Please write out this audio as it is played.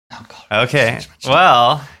Okay.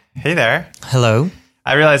 Well, hey there. Hello.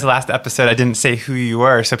 I realized the last episode I didn't say who you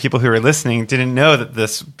were, so people who were listening didn't know that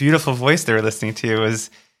this beautiful voice they were listening to was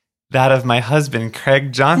that of my husband,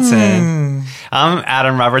 Craig Johnson. I'm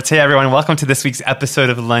Adam Roberts. Hey, everyone. Welcome to this week's episode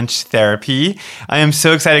of Lunch Therapy. I am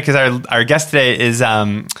so excited because our guest today is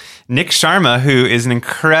Nick Sharma, who is an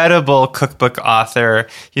incredible cookbook author.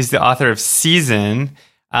 He's the author of Season,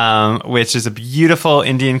 which is a beautiful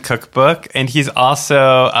Indian cookbook. And he's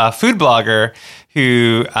also a food blogger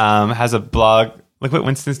who has a blog. Look what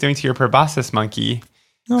Winston's doing to your proboscis monkey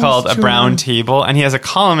called A Brown Table. And he has a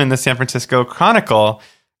column in the San Francisco Chronicle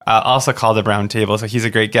also called A Brown Table. So he's a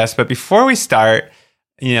great guest. But before we start,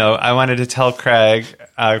 I wanted to tell Craig.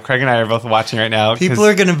 Craig and I are both watching right now. People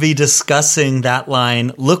are going to be discussing that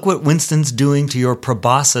line. Look what Winston's doing to your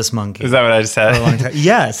proboscis monkey. Is that what I just said?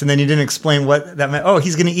 Yes. And then you didn't explain what that meant. Oh,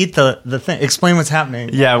 he's going to eat the thing. Explain what's happening.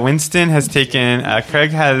 Yeah. Winston has taken,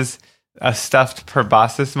 Craig has a stuffed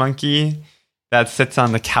proboscis monkey that sits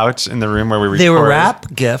on the couch in the room where we record. They were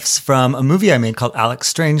wrap gifts from a movie I made called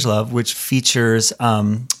Alex Strangelove, which features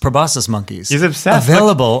proboscis monkeys. He's obsessed.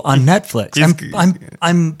 Available on Netflix.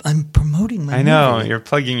 I'm promoting my I know, movie. you're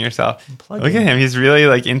plugging yourself. Look at him. He's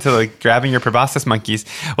really into grabbing your proboscis monkeys.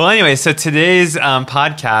 Well, anyway, so today's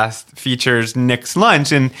podcast features Nick's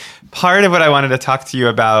lunch. And part of what I wanted to talk to you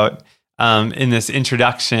about in this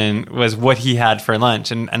introduction was what he had for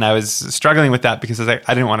lunch. And I was struggling with that because I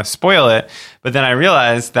didn't want to spoil it. But then I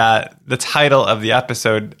realized that the title of the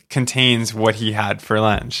episode contains what he had for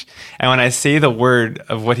lunch. And when I say the word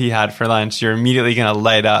of what he had for lunch, you're immediately going to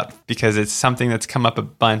light up because it's something that's come up a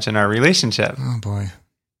bunch in our relationship. Oh, boy.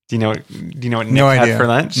 Do you know what Nick had for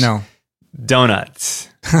lunch? No. Donuts.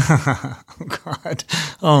 Oh, God.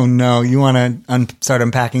 Oh, no. You want to start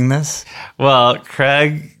unpacking this? Well,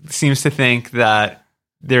 Craig seems to think that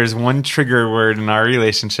there's one trigger word in our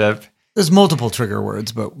relationship. There's multiple trigger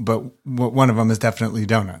words, but one of them is definitely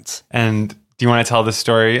donuts. And do you want to tell the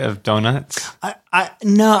story of donuts?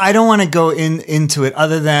 No, I don't want to go into it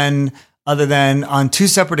other than on two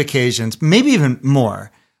separate occasions, maybe even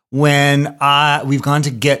more. When we've gone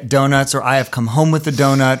to get donuts, or I have come home with a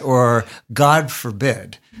donut, or God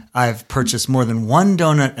forbid, I've purchased more than one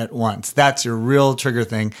donut at once. That's your real trigger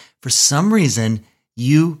thing. For some reason,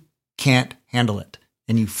 you can't handle it,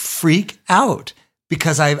 and you freak out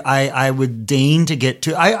because I would deign to get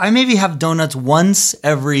to. I maybe have donuts once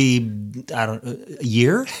every a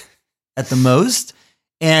year at the most,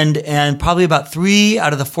 and probably about 3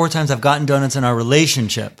 out of the 4 times I've gotten donuts in our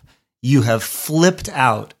relationship, you have flipped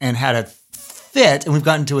out and had a fit, and we've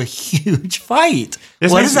gotten into a huge fight.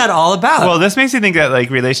 What is that all about? Well, this makes me think that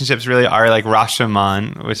relationships really are like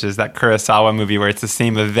Rashomon, which is that Kurosawa movie where it's the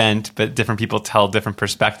same event, but different people tell different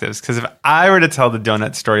perspectives. Because if I were to tell the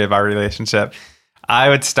donut story of our relationship, I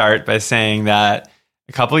would start by saying that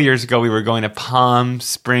a couple of years ago, we were going to Palm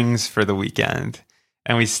Springs for the weekend,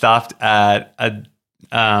 and we stopped at a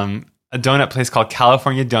donut place called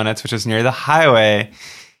California Donuts, which was near the highway.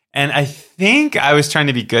 And I think I was trying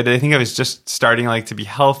to be good. I think I was just starting to be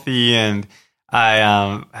healthy, and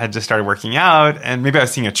I had just started working out, and maybe I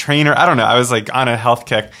was seeing a trainer. I don't know. I was on a health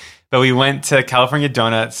kick. But we went to California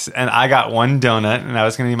Donuts, and I got one donut, and that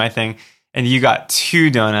was going to be my thing. And you got 2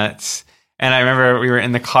 donuts. And I remember we were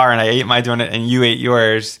in the car, and I ate my donut, and you ate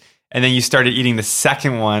yours. And then you started eating the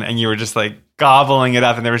second one, and you were just gobbling it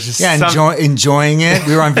up, and there was just enjoying it.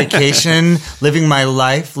 We were on vacation, living my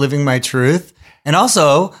life, living my truth. And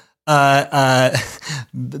also,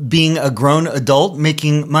 being a grown adult,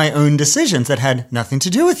 making my own decisions that had nothing to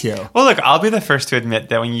do with you. Well, look, I'll be the first to admit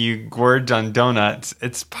that when you gorge on donuts,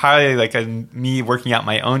 it's probably me working out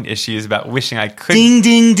my own issues about wishing I could. Ding,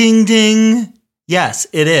 ding, ding, ding. Yes,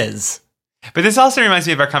 it is. But this also reminds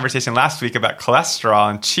me of our conversation last week about cholesterol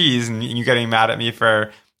and cheese, and you getting mad at me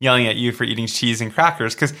for yelling at you for eating cheese and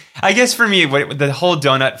crackers. Because I guess for me, what the whole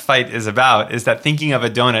donut fight is about is that thinking of a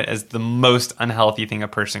donut as the most unhealthy thing a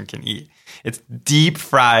person can eat. It's deep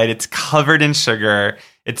fried. It's covered in sugar.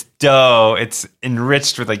 It's dough. It's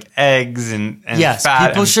enriched with eggs and yes, fat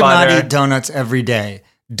people and should butter. not eat donuts every day.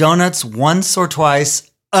 Donuts once or twice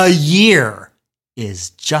a year is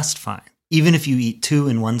just fine, even if you eat 2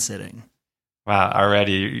 in one sitting. Wow,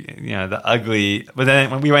 already, the ugly. But then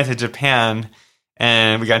when we went to Japan,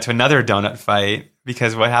 and we got into another donut fight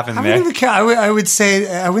because what happened there? I wouldn't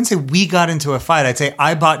say we got into a fight. I'd say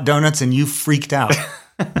I bought donuts and you freaked out.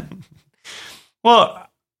 Well,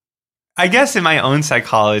 I guess in my own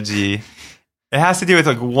psychology, it has to do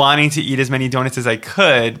with wanting to eat as many donuts as I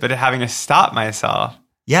could, but having to stop myself.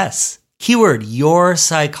 Yes. Keyword, your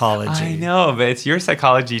psychology. I know, but it's your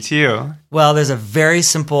psychology too. Well, there's a very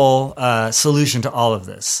simple solution to all of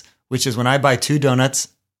this. which is when I buy 2 donuts,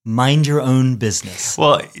 mind your own business.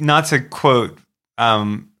 Well, not to quote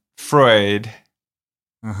Freud,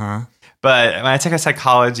 Uh-huh. but when I took a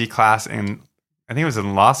psychology class I think it was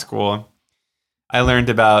in law school, I learned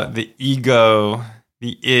about the ego,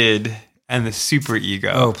 the id, and the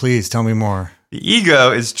superego. Oh, please tell me more. The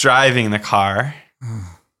ego is driving the car.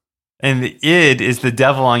 And the id is the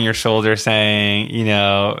devil on your shoulder saying,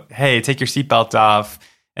 hey, take your seatbelt off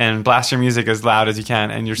and blast your music as loud as you can.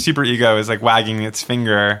 And your superego is like wagging its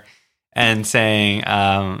finger and saying,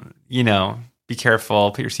 be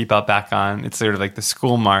careful, put your seatbelt back on. It's sort of like the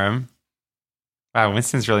school marm. Wow,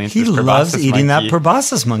 Winston's really into He this loves proboscis eating monkey. that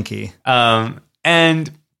proboscis monkey.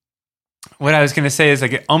 And what I was going to say is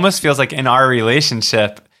like it almost feels like in our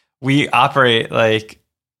relationship, we operate like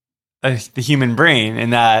the human brain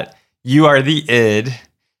in that you are the id.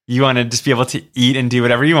 You want to just be able to eat and do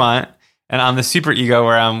whatever you want. And I'm the super ego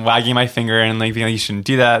where I'm wagging my finger and like, you shouldn't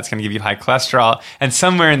do that. It's going to give you high cholesterol. And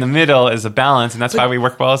somewhere in the middle is a balance. And that's why we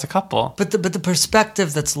work well as a couple. But the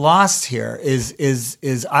perspective that's lost here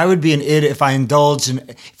is I would be an id if I indulge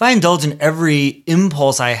in every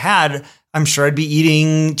impulse I had. I'm sure I'd be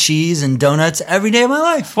eating cheese and donuts every day of my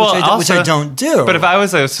life, which I don't do. But if I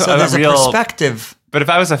was there's a perspective. But if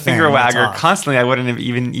I was a finger that's wagger off. constantly, I wouldn't have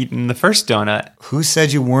even eaten the first donut. Who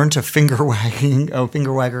said you weren't a finger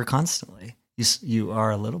wagger constantly? You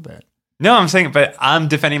are a little bit. No, I'm saying, but I'm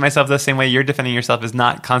defending myself the same way you're defending yourself as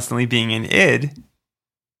not constantly being an id.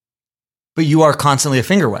 But you are constantly a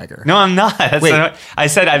finger wagger. No, I'm not. Wait. I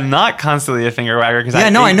said I'm not constantly a finger wagger because I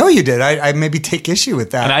know you did. I maybe take issue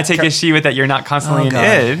with that. And I take issue with that you're not constantly an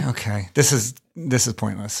id. Okay, this is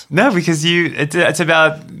pointless. No, because it's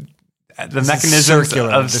about the mechanisms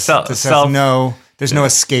of self. There's no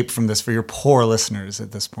escape from this for your poor listeners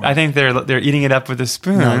at this point. I think they're eating it up with a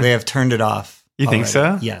spoon. No, they have turned it off. You think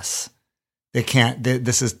so? Yes. They can't.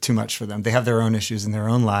 This is too much for them. They have their own issues in their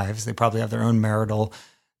own lives. They probably have their own marital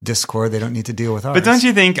discord. They don't need to deal with ours. But don't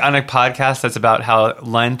you think on a podcast that's about how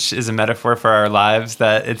lunch is a metaphor for our lives,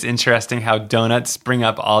 that it's interesting how donuts bring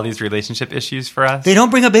up all these relationship issues for us? They don't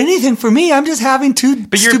bring up anything for me. I'm just having two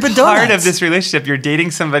but you're stupid part donuts. of this relationship. You're dating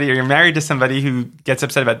somebody or you're married to somebody who gets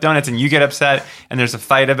upset about donuts and you get upset and there's a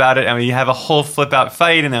fight about it and we have a whole flip out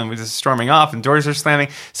fight and then we're just storming off and doors are slamming.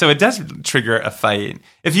 So it does trigger a fight.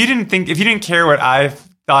 If you didn't care what I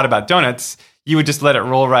thought about donuts, you would just let it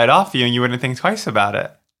roll right off you and you wouldn't think twice about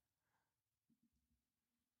it.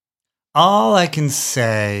 All I can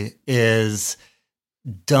say is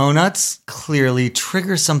donuts clearly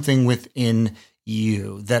trigger something within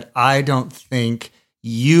you that I don't think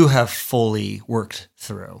you have fully worked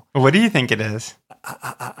through. What do you think it is?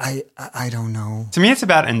 I don't know. To me, it's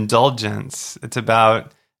about indulgence. It's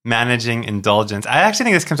about managing indulgence. I actually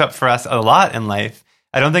think this comes up for us a lot in life.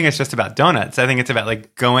 I don't think it's just about donuts. I think it's about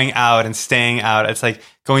like going out and staying out. It's like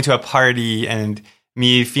going to a party and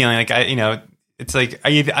me feeling like it's like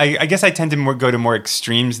I guess I tend to go to more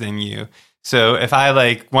extremes than you. So if I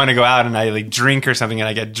like want to go out and I like drink or something and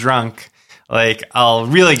I get drunk, like I'll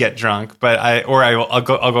really get drunk, but I'll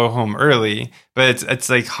go home early. But it's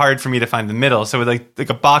like hard for me to find the middle. So with like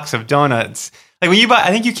a box of donuts, like when you bought, I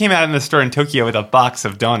think you came out in the store in Tokyo with a box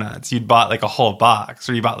of donuts. You'd bought like a whole box,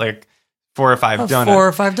 or you bought like 4 or 5 donuts. 4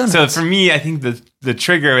 or 5 donuts. So for me, I think the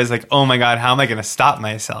trigger is like, oh my God, how am I going to stop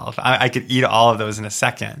myself? I could eat all of those in a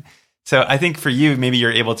second. So I think for you, maybe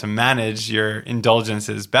you're able to manage your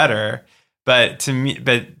indulgences better. But to me,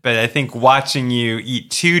 but I think watching you eat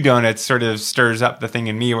 2 donuts sort of stirs up the thing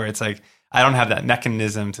in me where it's like, I don't have that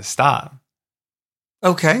mechanism to stop.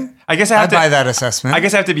 Okay. I guess I buy that assessment. I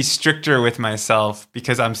guess I have to be stricter with myself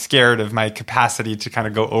because I'm scared of my capacity to kind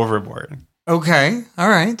of go overboard. Okay. All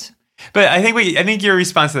right. But I think your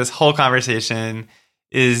response to this whole conversation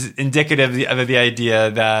is indicative of the idea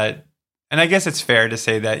that, and I guess it's fair to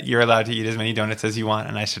say that you're allowed to eat as many donuts as you want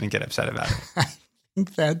and I shouldn't get upset about it. I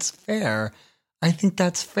think that's fair.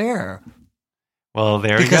 Well,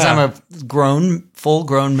 there we go. Because I'm a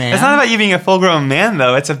full-grown man. It's not about you being a full-grown man,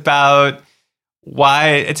 though. It's about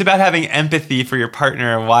having empathy for your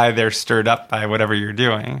partner and why they're stirred up by whatever you're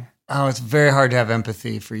doing. Oh, it's very hard to have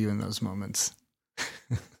empathy for you in those moments.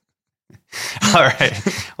 All right.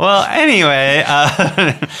 Well, anyway,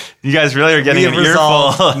 you guys really are getting an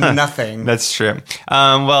earful. Nothing. That's true.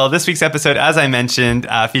 Well, this week's episode, as I mentioned,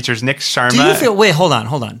 features Nick Sharma. Wait, hold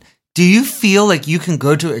on. Do you feel like you can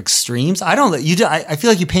go to extremes? I don't. You do. I feel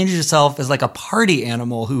like you painted yourself as like a party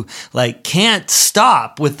animal who like can't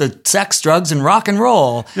stop with the sex, drugs, and rock and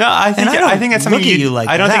roll. No, I think it's something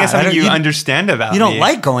I don't think it's something you understand about me. You don't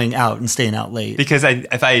like going out and staying out late because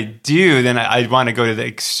if I do, then I'd want to go to the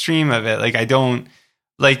extreme of it. Like I don't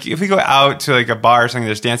like if we go out to like a bar or something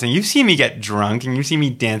there's dancing, you see me get drunk and you see me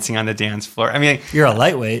dancing on the dance floor. I mean, You're a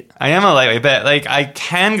lightweight. I am a lightweight, but like I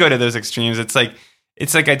can go to those extremes.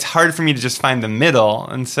 It's hard for me to just find the middle.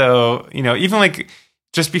 And so, even like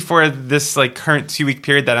just before this like current 2-week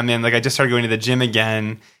period that I'm in, like I just started going to the gym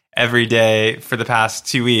again every day for the past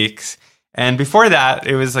 2 weeks. And before that,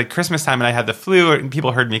 it was like Christmas time and I had the flu and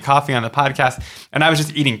people heard me coughing on the podcast and I was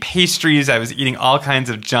just eating pastries. I was eating all kinds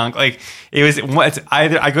of junk. Like it's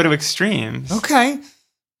either I go to extremes. Okay.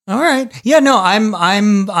 All right. Yeah, no,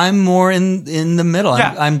 I'm more in the middle.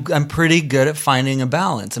 Yeah. I'm pretty good at finding a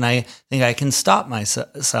balance and I think I can stop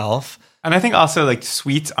myself. And I think also like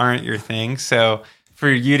sweets aren't your thing. So for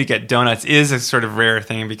you to get donuts is a sort of rare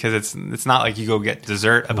thing because it's not like you go get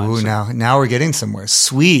dessert a bunch. Ooh, now we're getting somewhere.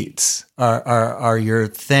 Sweets are your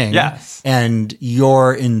thing. Yes. And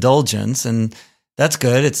your indulgence, and that's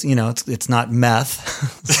good. It's it's not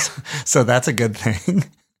meth. So that's a good thing.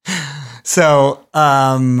 So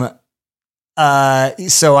so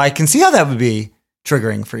I can see how that would be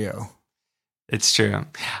triggering for you. It's true.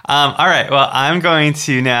 All right. Well, I'm going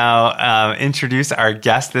to now introduce our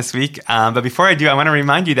guest this week. But before I do, I want to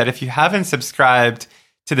remind you that if you haven't subscribed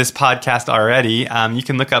to this podcast already, you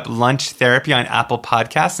can look up Lunch Therapy on Apple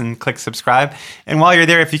Podcasts and click subscribe. And while you're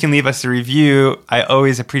there, if you can leave us a review, I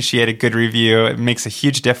always appreciate a good review. It makes a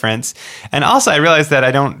huge difference. And also, I realize that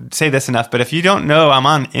I don't say this enough, but if you don't know, I'm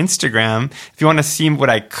on Instagram. If you want to see what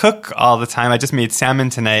I cook all the time, I just made salmon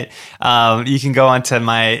tonight. You can go onto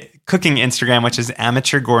my cooking Instagram, which is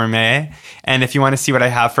Amateur Gourmet. And if you want to see what I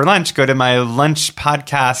have for lunch, go to my lunch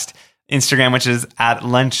podcast Instagram, which is at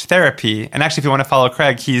Lunch Therapy. And actually, if you want to follow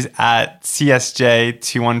Craig, he's at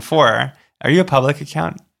CSJ214. Are you a public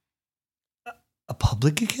account? A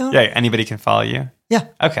public account? Yeah, anybody can follow you. Yeah.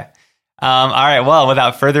 Okay. All right. Well,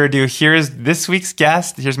 without further ado, here's this week's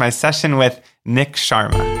guest. Here's my session with Nick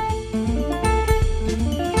Sharma.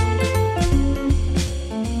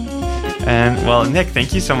 And well, Nick,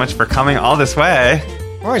 thank you so much for coming all this way.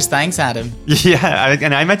 Of course, thanks, Adam. Yeah,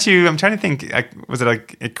 and I met you. I'm trying to think. Was it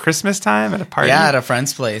like at Christmas time at a party? Yeah, at a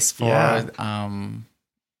friend's place for Yeah.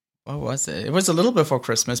 What was it? It was a little before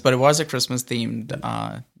Christmas, but it was a Christmas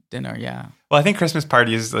themed dinner. Yeah. Well, I think Christmas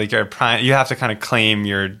parties like are prime. You have to kind of claim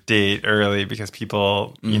your date early because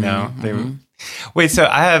people, they. Wait, so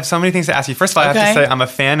I have so many things to ask you. First of all, I have to say I'm a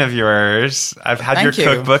fan of yours. I've had Thank your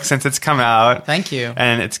you. cookbook since it's come out. Thank you.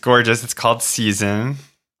 And it's gorgeous. It's called Season.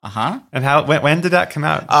 Uh-huh. And when did that come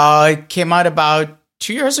out? It came out about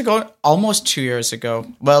 2 years ago, almost 2 years ago.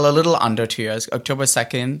 Well, a little under 2 years. October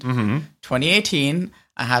 2nd, 2018.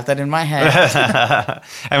 I have that in my head.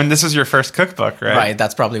 And this was your first cookbook, right? Right.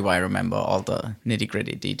 That's probably why I remember all the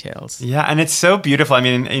nitty-gritty details. Yeah, and it's so beautiful. I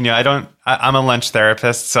mean, I'm a lunch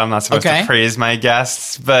therapist, so I'm not supposed to praise my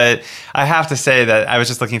guests, but I have to say that I was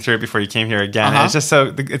just looking through it before you came here again. And it's just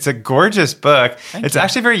it's a gorgeous book. It's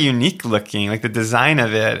actually very unique looking. Like the design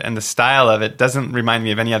of it and the style of it doesn't remind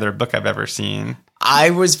me of any other book I've ever seen. I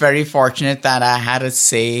was very fortunate that I had a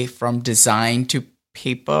say from design to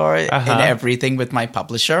paper in everything with my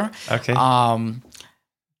publisher. Okay.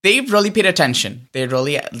 They really paid attention.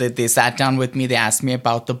 They sat down with me. They asked me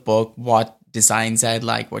about the book, what designs I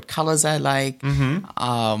like, what colors I like.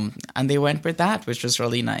 And they went with that, which was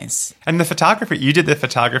really nice. And the photography, you did the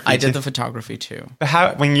photography I did the photography too.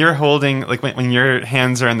 How, when you're holding, like when your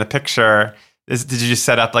hands are in the picture, did you just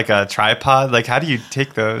set up like a tripod? Like how do you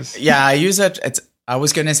take those? Yeah, I use it. I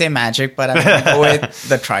was going to say magic, but I'm going to go with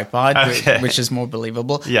the tripod, which is more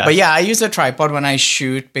believable. Yes. But yeah, I use a tripod when I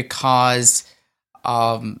shoot because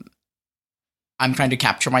I'm trying to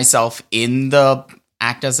capture myself in the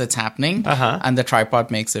act as it's happening. And the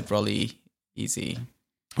tripod makes it really easy.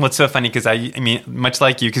 Well, it's so funny because I mean, much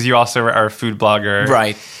like you, because you also are a food blogger.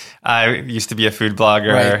 Right. I used to be a food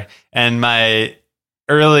blogger. Right. And my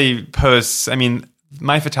early posts, I mean,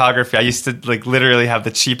 my photography, I used to like literally have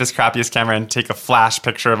the cheapest, crappiest camera and take a flash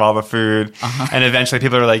picture of all the food. And eventually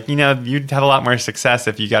people were like, you'd have a lot more success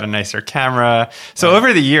if you got a nicer camera. So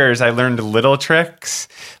over the years, I learned little tricks.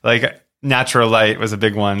 Like natural light was a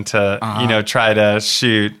big one to, try to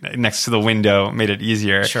shoot next to the window, made it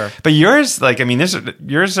easier. Sure. But yours,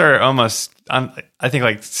 yours are almost, I think,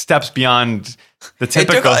 like steps beyond the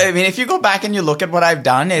typical. If you go back and you look at what I've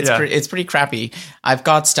done, it's pretty crappy. I've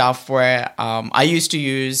got stuff where I used to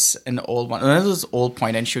use an old one of those old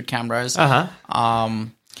point and shoot cameras,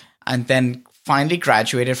 and then finally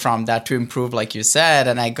graduated from that to improve, like you said.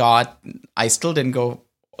 And I still didn't go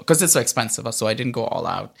because it's so expensive, so I didn't go all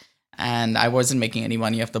out. And I wasn't making any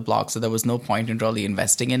money off the blog, so there was no point in really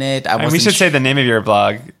investing in it. And we should say the name of your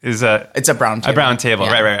blog is it's a brown table. A brown table,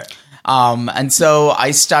 yeah. right. And so I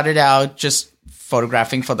started out just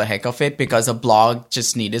photographing for the heck of it because a blog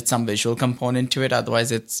just needed some visual component to it.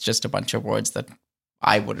 Otherwise, it's just a bunch of words that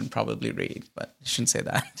I wouldn't probably read, but I shouldn't say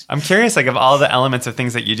that. I'm curious, like, of all the elements of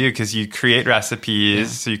things that you do, because you create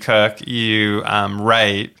recipes, you cook, you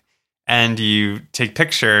write, and you take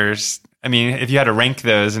pictures. I mean, if you had to rank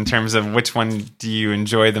those in terms of which one do you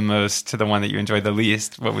enjoy the most to the one that you enjoy the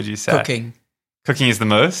least, what would you say? Cooking. Cooking is the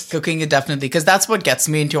most? Cooking is definitely, because that's what gets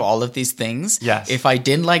me into all of these things. Yes. If I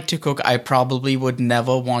didn't like to cook, I probably would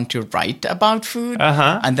never want to write about food.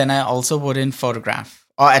 And then I also wouldn't photograph.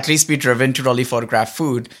 Or at least be driven to really photograph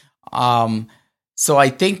food. So I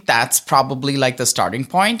think that's probably like the starting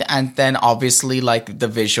point. And then obviously like the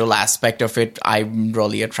visual aspect of it, I'm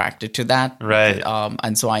really attracted to that. Right.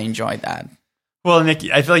 And so I enjoy that. Well, Nick,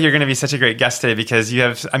 I feel like you're going to be such a great guest today because you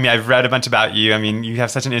have, I mean, I've read a bunch about you. I mean, you have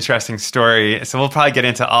such an interesting story. So we'll probably get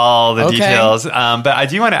into all the details. But I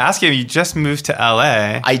do want to ask you just moved to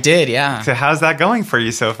LA. I did, yeah. So how's that going for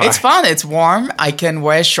you so far? It's fun. It's warm. I can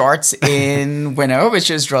wear shorts in winter, which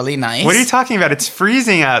is really nice. What are you talking about? It's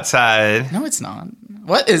freezing outside. No, it's not.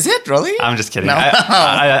 What is it, really? I'm just kidding. No.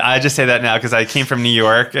 I just say that now because I came from New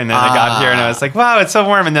York and then I got here and I was like, wow, it's so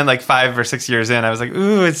warm. And then like 5 or 6 years in, I was like,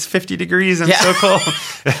 ooh, it's 50 degrees. I'm so cold.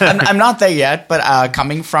 I'm not there yet, but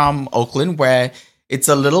coming from Oakland where it's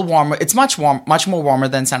a little warmer, it's much more warmer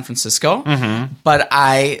than San Francisco. But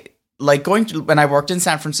I like when I worked in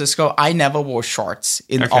San Francisco, I never wore shorts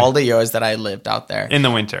in all the years that I lived out there. In the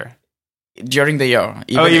winter? During the year.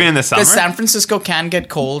 Even in the summer? Because San Francisco can get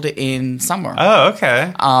cold in summer. Oh, okay.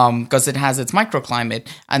 Because it has its microclimate.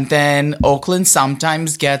 And then Oakland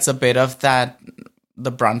sometimes gets a bit of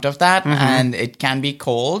the brunt of that, and it can be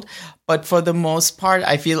cold. But for the most part,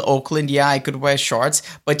 I feel Oakland, I could wear shorts.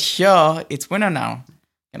 But here, it's winter now.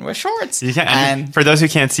 I can wear shorts. You can, and for those who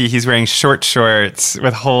can't see, he's wearing short shorts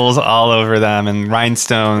with holes all over them and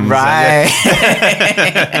rhinestones. Right.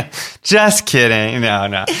 Just kidding. No.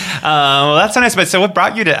 Well, that's so nice. But so what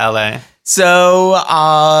brought you to LA? So,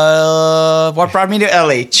 what brought me to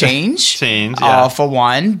LA? Change, for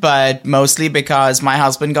one, but mostly because my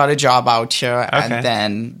husband got a job out here, and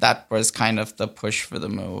then that was kind of the push for the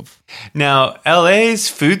move. Now, LA's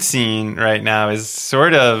food scene right now is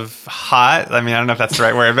sort of hot. I mean, I don't know if that's the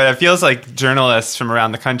right word, but it feels like journalists from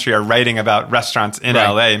around the country are writing about restaurants in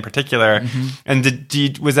LA in particular. And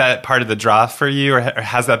was that part of the draw for you, or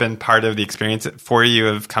has that been part of the experience for you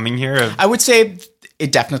of coming here? I would say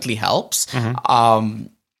it definitely helps.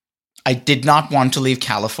 I did not want to leave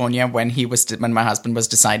California when my husband was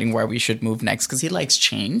deciding where we should move next because he likes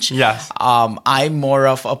change. Yes. I'm more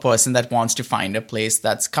of a person that wants to find a place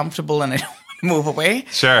that's comfortable and I don't want to move away.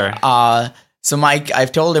 Sure. So Mike,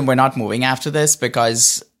 I've told him we're not moving after this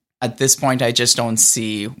because at this point, I just don't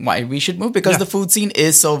see why we should move because the food scene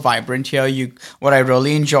is so vibrant here. What I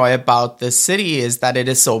really enjoy about this city is that it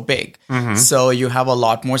is so big. So you have a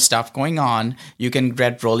lot more stuff going on. You can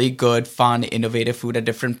get really good, fun, innovative food at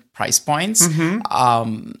different price points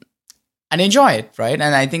and enjoy it, right?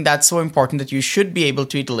 And I think that's so important that you should be able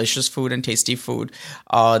to eat delicious food and tasty food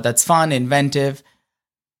that's fun, inventive,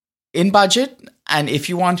 in budget. And if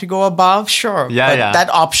you want to go above, sure. But that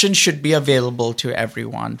option should be available to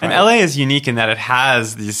everyone. Right? And LA is unique in that it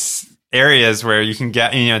has these areas where you can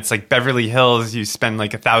get, it's like Beverly Hills, you spend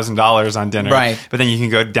like $1,000 on dinner. Right. But then you can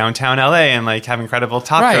go downtown LA and like have incredible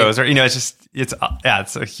tacos or,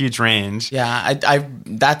 it's a huge range. Yeah. I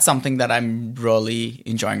that's something that I'm really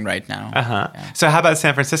enjoying right now. Yeah. So how about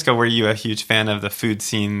San Francisco? Were you a huge fan of the food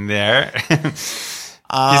scene there? He's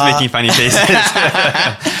making funny faces.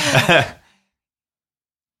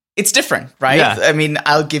 It's different, right? Yeah. I mean,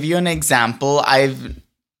 I'll give you an example.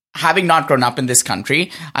 Having not grown up in this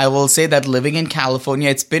country, I will say that living in California,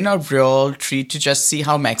 it's been a real treat to just see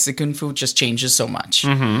how Mexican food just changes so much.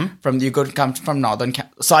 You could come from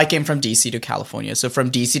so I came from DC to California. So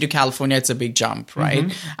from DC to California, it's a big jump,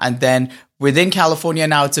 right? And then within California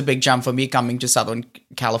now, it's a big jump for me coming to Southern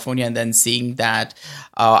California and then seeing that.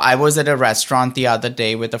 I was at a restaurant the other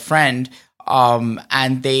day with a friend,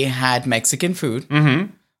 and they had Mexican food.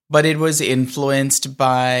 But it was influenced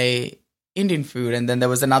by Indian food. And then there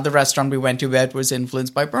was another restaurant we went to where it was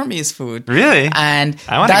influenced by Burmese food. Really? And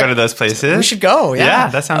I want to go to those places. We should go. Yeah,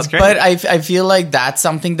 that sounds great. But I feel like that's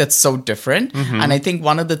something that's so different. And I think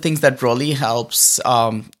one of the things that really helps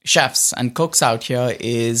chefs and cooks out here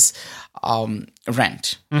is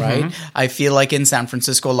rent, right? I feel like in San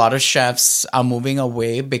Francisco, a lot of chefs are moving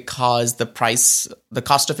away because the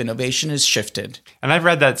cost of innovation is shifted. And I've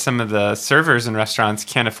read that some of the servers in restaurants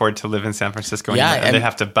can't afford to live in San Francisco anymore, and they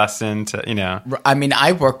have to bus into, I mean,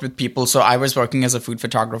 I worked with people. So I was working as a food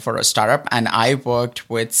photographer at a startup, and I worked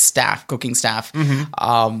with cooking staff,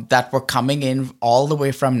 that were coming in all the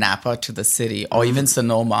way from Napa to the city, or even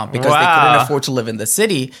Sonoma, because they couldn't afford to live in the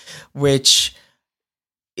city, which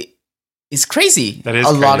is crazy. That is a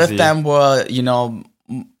crazy. lot of them were,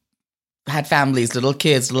 had families, little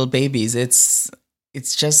kids, little babies. It's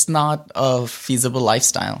just not a feasible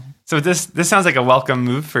lifestyle. So this sounds like a welcome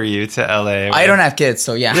move for you to LA. I don't have kids,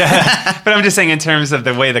 so yeah. But I'm just saying, in terms of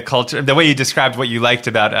the way you described what you liked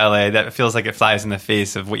about LA, that feels like it flies in the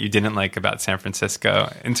face of what you didn't like about San Francisco,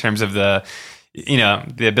 in terms of the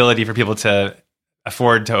ability for people to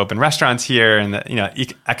afford to open restaurants here, and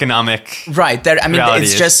the economic right there. I mean,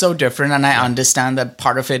 realities. It's just so different, and I understand that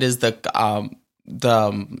part of it is the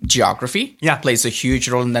geography plays a huge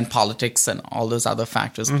role, and then politics and all those other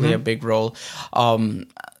factors play a big role.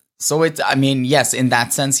 So yes, in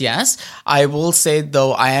that sense, yes. I will say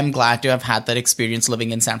though, I am glad to have had that experience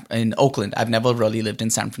living in Oakland. I've never really lived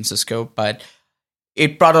in San Francisco, but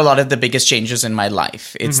it brought a lot of the biggest changes in my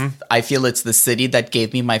life. I feel it's the city that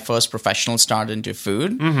gave me my first professional start into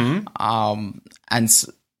food. And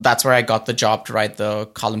that's where I got the job to write the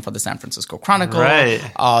column for the San Francisco Chronicle. Right.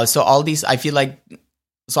 So all these, I feel like,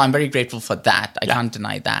 so I'm very grateful for that. I can't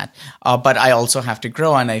deny that. But I also have to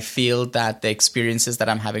grow, and I feel that the experiences that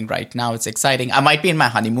I'm having right now, it's exciting. I might be in my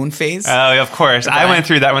honeymoon phase. Oh, of course. I went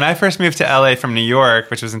through that when I first moved to LA from New York,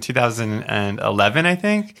 which was in 2011, I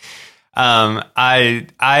think.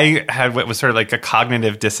 I had what was sort of like a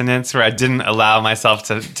cognitive dissonance, where I didn't allow myself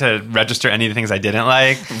to register any of the things I didn't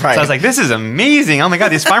like. Right. So I was like, this is amazing. Oh my God,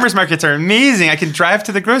 these farmers markets are amazing. I can drive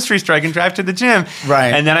to the grocery store. I can drive to the gym.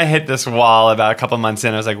 Right. And then I hit this wall about a couple months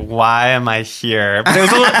in. I was like, why am I here? But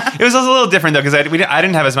it was a little different though, because I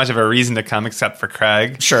didn't have as much of a reason to come except for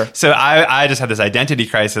Craig. Sure. So I just had this identity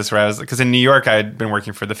crisis where because in New York, I had been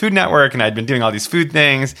working for the Food Network, and I'd been doing all these food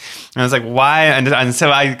things. And I was like, why? And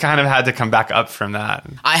so I kind of had to come back up from that.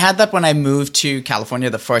 I had that when I moved to California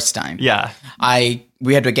the first time. Yeah.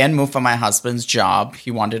 We had to again move for my husband's job. He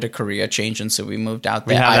wanted a career change, and so we moved out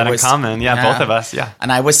there. We have that in common. Yeah, both of us. Yeah.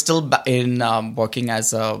 And I was still working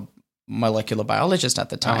as a molecular biologist at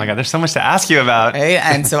the time. Oh my God, there's so much to ask you about. Right?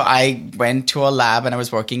 And so I went to a lab, and I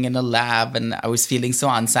was working in a lab, and I was feeling so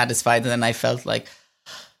unsatisfied. And then I felt like,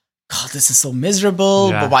 God, this is so miserable.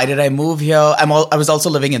 Yeah. But why did I move here? I was also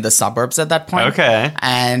living in the suburbs at that point. Okay.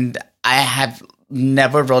 And I have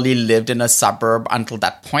never really lived in a suburb until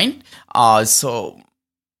that point. So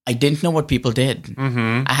I didn't know what people did.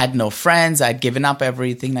 I had no friends. I'd given up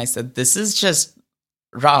everything. I said, this is just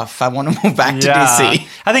rough. I want to move back to DC.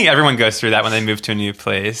 I think everyone goes through that when they move to a new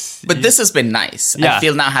place. But this has been nice. Yeah. I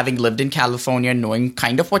feel now, having lived in California, knowing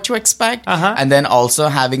kind of what to expect, and then also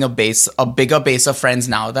having a bigger base of friends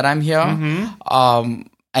now that I'm here.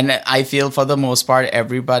 And I feel for the most part,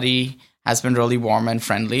 everybody has been really warm and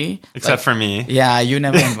friendly. Except for me. Yeah, you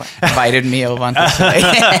never invited me over.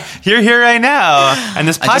 You're here right now. And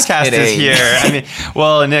this podcast is here. I mean,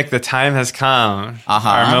 well, Nick, the time has come.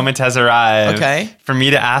 Our moment has arrived. Okay. For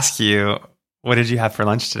me to ask you, what did you have for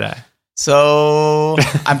lunch today? So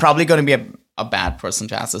I'm probably going to be a bad person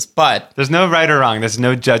to ask this, but... There's no right or wrong. There's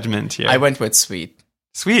no judgment here. I went with sweet.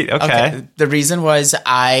 Sweet, okay. The reason was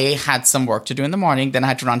I had some work to do in the morning. Then I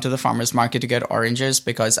had to run to the farmer's market to get oranges,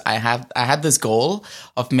 because I had this goal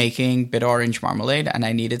of making bitter orange marmalade, and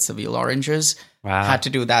I needed Seville oranges. Wow. Had to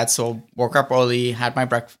do that. So woke up early, had my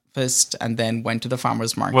breakfast, and then went to the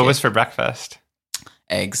farmer's market. What was for breakfast?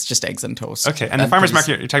 Just eggs and toast. Okay, and the farmer's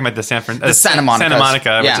market, you're talking about the Santa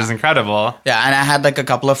Monica, which is incredible. Yeah, and I had like a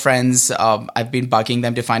couple of friends. I've been bugging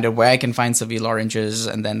them to find out where I can find Seville oranges,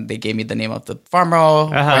 and then they gave me the name of the farmer.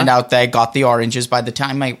 Went out there, got the oranges. By the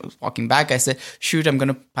time I was walking back, I said, shoot, I'm going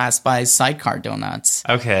to pass by Sidecar Donuts.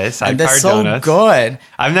 Okay, Sidecar and they're Donuts. So good.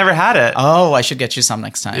 I've never had it. Oh, I should get you some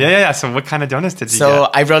next time. Yeah. So what kind of donuts did you get? So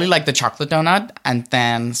I really like the chocolate donut, and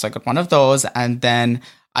then so I got one of those, and then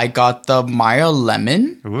I got the Meyer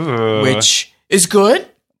lemon, which is good,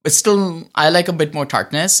 but still I like a bit more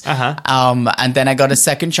tartness. And then I got a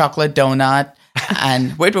second chocolate donut,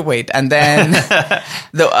 and wait, and then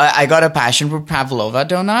I got a passion fruit pavlova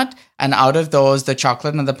donut. And out of those, the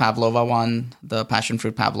chocolate and the pavlova one, the passion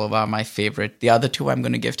fruit pavlova, are my favorite. The other two I'm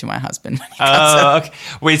going to give to my husband. Okay.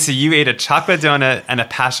 Wait, so you ate a chocolate donut and a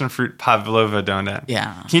passion fruit pavlova donut?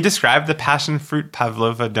 Yeah. Can you describe the passion fruit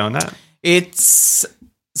pavlova donut?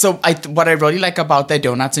 So what I really like about their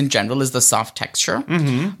donuts in general is the soft texture.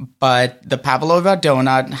 Mm-hmm. But the Pavlova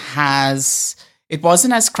donut it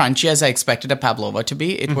wasn't as crunchy as I expected a Pavlova to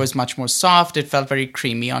be. It was much more soft. It felt very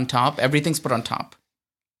creamy on top. Everything's put on top.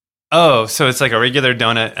 Oh, so it's like a regular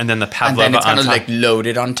donut and then the Pavlova and then it's kind on of top. like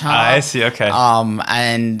loaded on top. I see. Okay.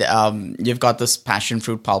 And you've got this passion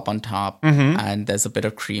fruit pulp on top, and there's a bit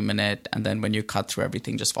of cream in it. And then when you cut through,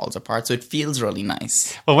 everything just falls apart. So it feels really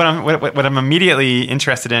nice. Well, what I'm immediately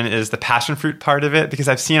interested in is the passion fruit part of it, because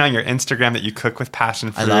I've seen on your Instagram that you cook with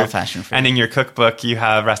passion fruit. I love passion fruit. And in your cookbook, you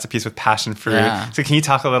have recipes with passion fruit. Yeah. So can you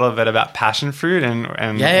talk a little bit about passion fruit and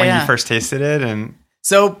when you first tasted it? And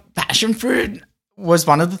so passion fruit was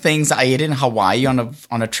one of the things I ate in Hawaii on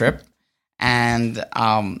a trip, and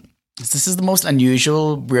this is the most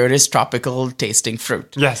unusual, weirdest tropical tasting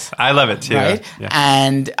fruit. Yes, I love it too. Right? Yeah.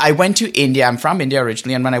 And I went to India. I'm from India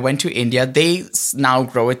originally, and when I went to India, they now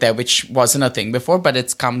grow it there, which wasn't a thing before, but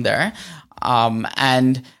it's come there.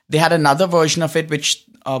 And they had another version of it, which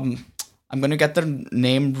I'm going to get the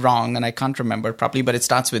name wrong, and I can't remember it properly, but it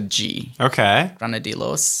starts with G. Okay.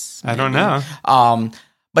 Granadilos. I don't know.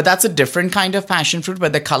 But that's a different kind of passion fruit where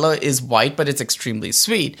the color is white, but it's extremely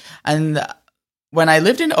sweet. And when I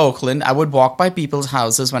lived in Oakland, I would walk by people's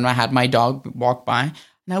houses when I had my dog walk by,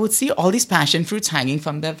 and I would see all these passion fruits hanging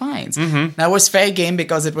from their vines. Mm-hmm. Now, it was fair game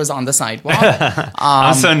because it was on the sidewalk.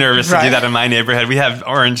 I'm so nervous to do that in my neighborhood. We have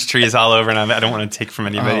orange trees all over, and I don't want to take from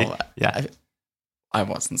anybody. Yeah. I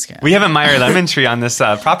wasn't scared. We have a Meyer lemon tree on this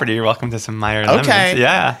property. You're welcome to some Meyer lemons. Okay.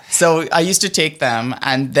 Yeah. So I used to take them,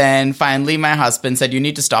 and then finally my husband said, you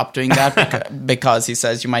need to stop doing that because he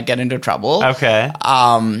says you might get into trouble. Okay.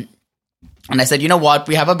 And I said, you know what?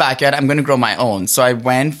 We have a backyard. I'm going to grow my own. So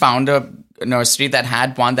I found a nursery that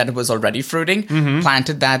had one that was already fruiting,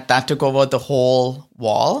 planted that. That took over the whole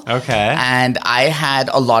wall. Okay. And I had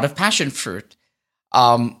a lot of passion fruit.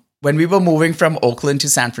 When we were moving from Oakland to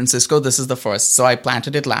San Francisco, this is the first. So I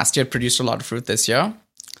planted it last year, produced a lot of fruit this year.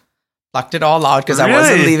 Plucked it all out because I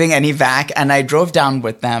wasn't leaving any back, and I drove down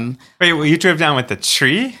with them. Wait, well, you drove down with the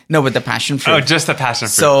tree? No, with the passion fruit. Oh, just the passion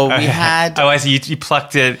fruit. So we had... Oh, I see. You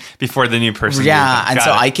plucked it before the new person. Yeah, and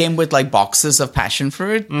so I came with like boxes of passion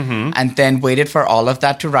fruit and then waited for all of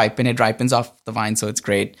that to ripen. It ripens off the vine, so it's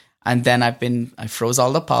great. And then I froze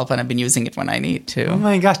all the pulp, and I've been using it when I need to. Oh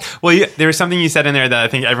my gosh. Well, there was something you said in there that I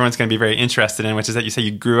think everyone's going to be very interested in, which is that you say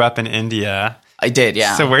you grew up in India. I did,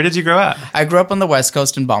 yeah. So where did you grow up? I grew up on the West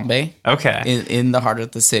Coast in Bombay. Okay. In the heart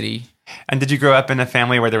of the city. And did you grow up in a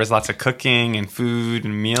family where there was lots of cooking and food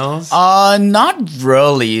and meals? Not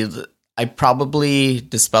really. I probably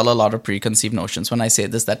dispel a lot of preconceived notions when I say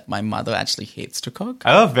this, that my mother actually hates to cook.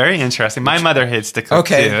 Oh, very interesting. My mother hates to cook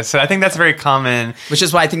too. So I think that's very common. Which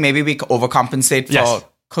is why I think maybe we overcompensate for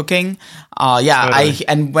cooking. Totally.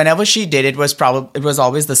 And whenever she did, it was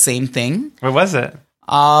always the same thing. What was it?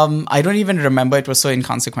 I don't even remember. It was so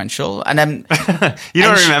inconsequential. And you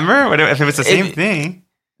don't remember if it was the same thing?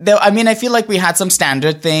 I feel like we had some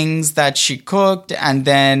standard things that she cooked, and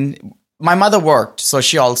then my mother worked, so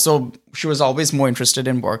she was always more interested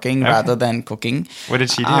in working rather than cooking. What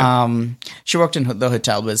did she do? She worked in the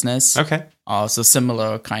hotel business. Okay. So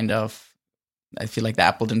similar kind of. I feel like the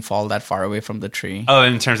apple didn't fall that far away from the tree. Oh,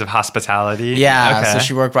 in terms of hospitality? Yeah. Okay. So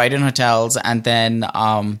she worked right in hotels, and then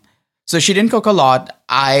so she didn't cook a lot.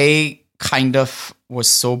 I kind of was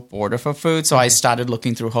so bored of her food, so I started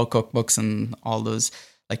looking through her cookbooks and all those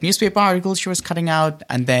like newspaper articles she was cutting out,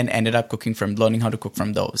 and then ended up learning how to cook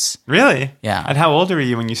from those. Really? Yeah. And how old were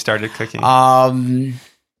you when you started cooking? I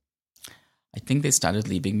think they started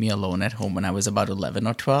leaving me alone at home when I was about 11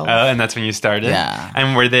 or 12. Oh, and that's when you started? Yeah.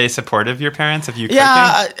 And were they supportive, your parents, of you cooking?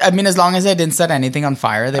 Yeah, as long as I didn't set anything on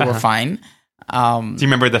fire, they were fine. Do you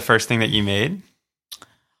remember the first thing that you made?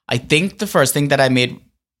 I think the first thing that I made,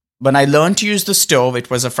 when I learned to use the stove, it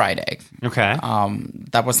was a fried egg. Okay.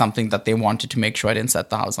 That was something that they wanted to make sure I didn't set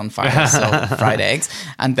the house on fire, so fried eggs.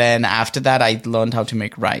 And then after that, I learned how to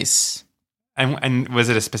make rice. And was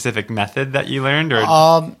it a specific method that you learned?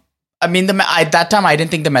 Or? At that time, I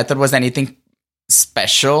didn't think the method was anything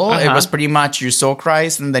special. It was pretty much you soak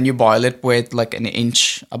rice and then you boil it with like an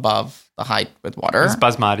inch above the height with water. It's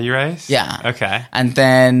basmati rice? Yeah. Okay. And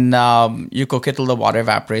then you cook it till the water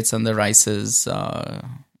evaporates and the rice is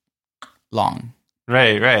long.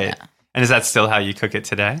 Right. Yeah. And is that still how you cook it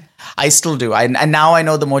today? I still do. And now I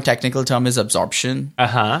know the more technical term is absorption.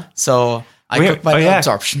 Uh-huh. So I cook by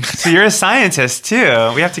absorption. So you're a scientist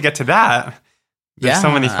too. We have to get to that. There's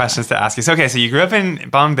so many questions to ask you. So, so you grew up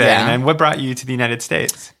in Bombay, and what brought you to the United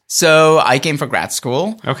States? So I came for grad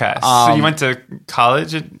school. Okay. So you went to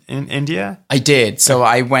college in India? I did. So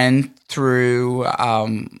I went through,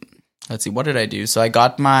 let's see, what did I do? So I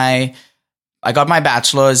got my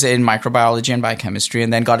bachelor's in microbiology and biochemistry,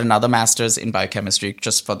 and then got another master's in biochemistry,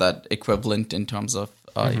 just for that equivalent in terms of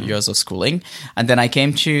years of schooling. And then I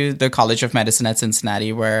came to the College of Medicine at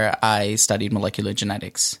Cincinnati, where I studied molecular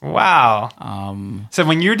genetics. Wow. So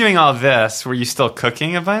when you were doing all this, were you still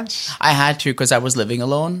cooking a bunch? I had to, because I was living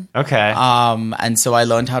alone. Okay. And so I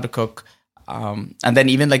learned how to cook. And then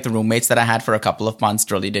even like the roommates that I had for a couple of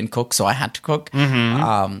months really didn't cook, so I had to cook.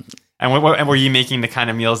 And were you making the kind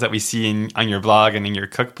of meals that we see on your blog and in your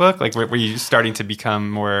cookbook? Like, were you starting to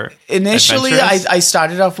become more Initially, adventurous? I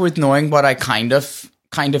started off with knowing what I kind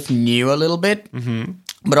of knew a little bit.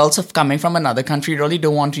 But also coming from another country, you really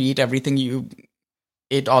don't want to eat everything you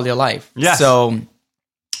ate all your life. Yes. So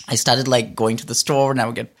I started like going to the store, and I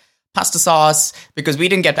would get pasta sauce, because we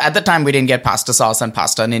didn't get pasta sauce and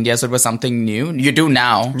pasta in India, so it was something new. You do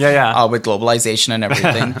now, with globalization and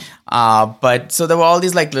everything. But so there were all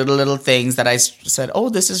these like little things that I said, oh,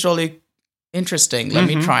 this is really interesting. Let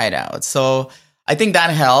me try it out. So I think that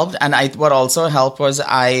helped, and what also helped was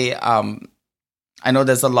I know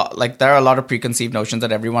there are a lot of preconceived notions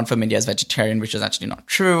that everyone from India is vegetarian, which is actually not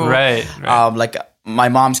true. Right. Like my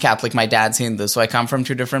mom's Catholic, my dad's Hindu, so I come from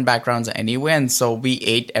two different backgrounds anyway, and so we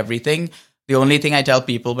ate everything. The only thing I tell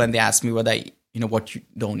people when they ask me what you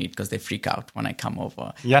don't eat, because they freak out when I come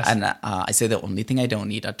over. Yes. And I say the only thing I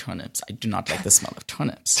don't eat are turnips. I do not like the smell of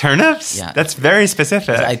turnips. Turnips? Yeah. That's very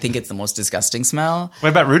specific. I think it's the most disgusting smell. What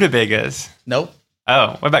about rutabagas? Nope.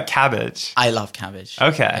 Oh, what about cabbage? I love cabbage.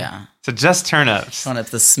 Okay. Yeah. So just turnips.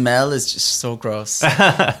 The smell is just so gross.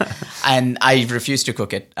 And I refuse to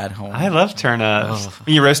cook it at home. I love turnips.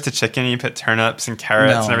 When you roast a chicken, you put turnips and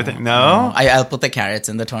carrots and everything. No? I'll put the carrots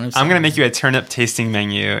in the turnips. I'm going to make you a turnip tasting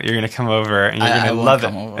menu. You're going to come over and you're going to love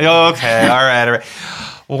it. Over. Oh, okay. All right.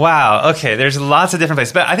 Wow. Okay. There's lots of different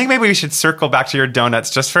places. But I think maybe we should circle back to your donuts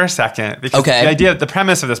just for a second. Because the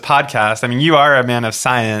premise of this podcast, I mean, you are a man of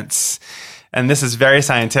science. And this is very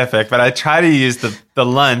scientific, but I try to use the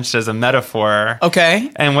lunch as a metaphor.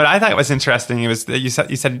 Okay. And what I thought was interesting was that you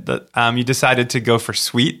said that you decided to go for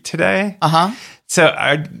sweet today.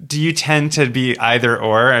 So do you tend to be either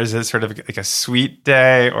or is it sort of like a sweet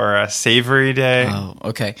day or a savory day? Oh,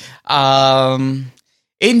 okay.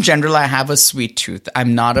 In general, I have a sweet tooth.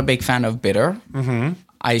 I'm not a big fan of bitter.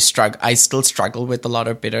 I still struggle with a lot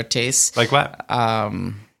of bitter tastes. Like what?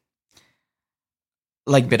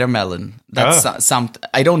 Like bitter melon. That's something.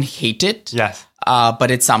 I don't hate it. Yes. But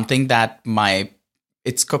it's something that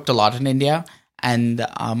it's cooked a lot in India. And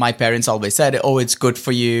my parents always said, oh, it's good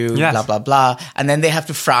for you, blah, blah, blah. And then they have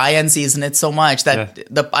to fry and season it so much that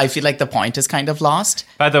I feel like the point is kind of lost.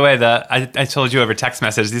 By the way, I told you over text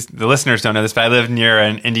message, the listeners don't know this, but I live near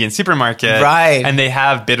an Indian supermarket. Right. And they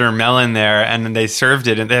have bitter melon there, and they served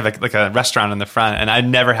it, and they have like a restaurant in the front. And I'd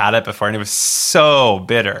never had it before, and it was so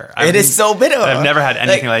bitter. It is so bitter. I've never had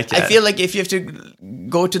anything like it. I feel like if you have to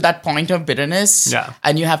go to that point of bitterness,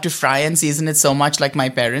 and you have to fry and season it so much like my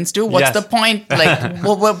parents do, what's the point? Like,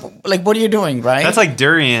 what are you doing, right? That's like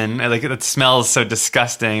durian. Like, it smells so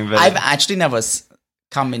disgusting. But I've actually never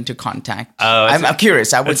come into contact. Oh, I'm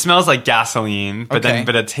curious. It smells like gasoline, but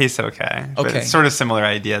it tastes okay. Okay. But it's sort of similar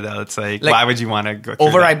idea, though. It's like why would you want to go through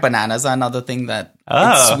overripe bananas are another thing that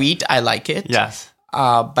it's sweet. I like it. Yes.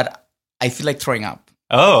 But I feel like throwing up.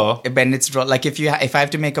 Oh. When it's like if I have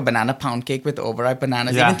to make a banana pound cake with overripe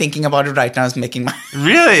bananas, even thinking about it right now is making my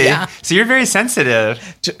really. Yeah. So you're very sensitive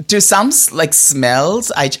to some like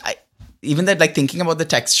smells. I even that like thinking about the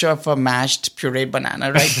texture of a mashed pureed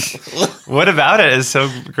banana, right? What about it is so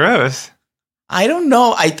gross? I don't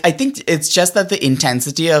know. I think it's just that the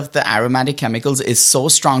intensity of the aromatic chemicals is so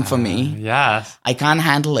strong for me. Yeah, I can't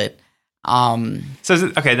handle it. When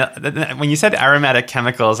you said aromatic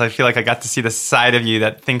chemicals, I feel like I got to see the side of you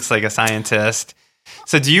that thinks like a scientist.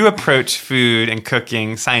 So do you approach food and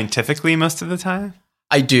cooking scientifically most of the time?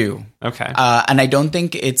 I do. Okay. And I don't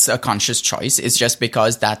think it's a conscious choice. It's just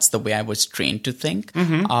because that's the way I was trained to think.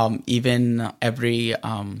 Even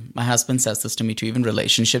my husband says this to me too, even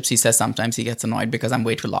relationships, he says sometimes he gets annoyed because I'm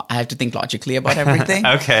way too I have to think logically about everything.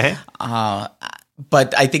 Okay.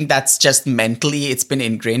 But I think that's just mentally, it's been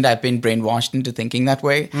ingrained. I've been brainwashed into thinking that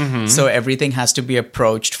way. So everything has to be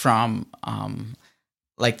approached from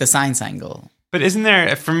like the science angle. But isn't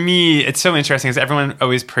there, for me, it's so interesting because everyone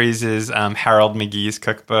always praises Harold McGee's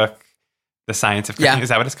cookbook, The Science of Cooking. Yeah. Is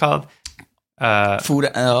that what it's called? Food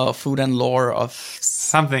and Lore of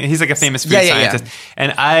something. He's like a famous food scientist.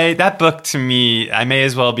 And that book to me, I may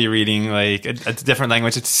as well be reading like a different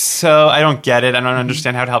language. It's so, I don't get it. I don't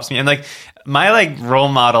understand how it helps me. And like my like role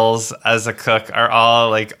models as a cook are all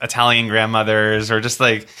like Italian grandmothers or just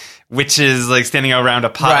like witches like standing around a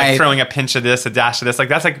pot, like, throwing a pinch of this, a dash of this. Like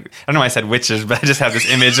that's like, I don't know why I said witches, but I just have this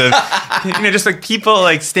image of, just like people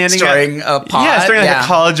like standing stirring a pot. Yeah, stirring like a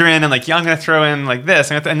cauldron and like, I'm going to throw in like this.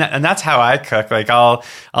 And that's how I cook. Like I'll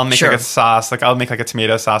make like a sauce. Like I'll make like a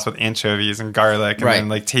tomato sauce with anchovies and garlic and then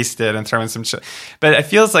like taste it and throw in some shit. But it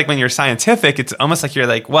feels like when you're scientific, it's almost like you're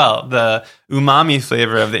like, well, the umami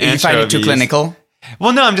flavor of the anchovies. You find it too clinical?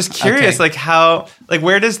 Well, no, I'm just curious, like how, like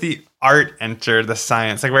where does the art enter the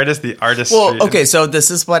science? Like where does the artistry? Well, okay, so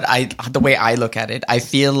this is the way I look at it. I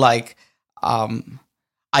feel like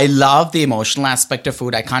I love the emotional aspect of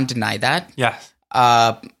food. I can't deny that. Yes.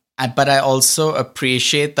 But I also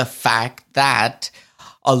appreciate the fact that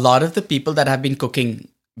a lot of the people that have been cooking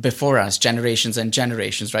before us, generations and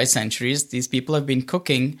generations, right, centuries, these people have been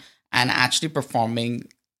cooking and actually performing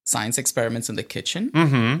science experiments in the kitchen.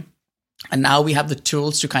 Mm-hmm. And now we have the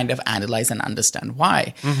tools to kind of analyze and understand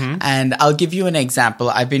why. Mm-hmm. And I'll give you an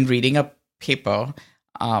example. I've been reading a paper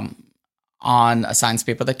on a science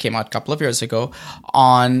paper that came out a couple of years ago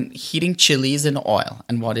on heating chilies in oil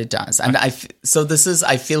and what it does. And I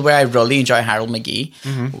feel where I really enjoy Harold McGee.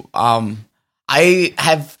 Mm-hmm. I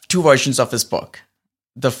have two versions of his book.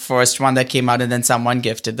 The first one that came out and then someone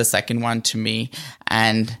gifted the second one to me.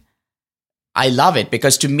 And I love it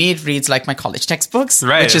because to me it reads like my college textbooks,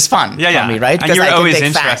 which is fun for me, right? Because I can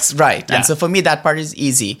take facts, right? Yeah. And so for me, that part is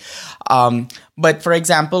easy. But for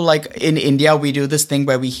example, like in India, we do this thing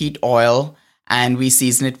where we heat oil and we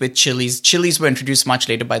season it with chilies. Chilies were introduced much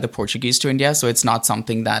later by the Portuguese to India, so it's not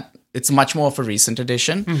something that it's much more of a recent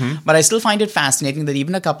addition. Mm-hmm. But I still find it fascinating that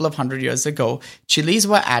even a couple of 100 years ago, chilies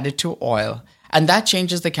were added to oil. And that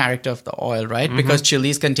changes the character of the oil, right? Mm-hmm. Because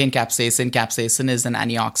chilies contain capsaicin. Capsaicin is an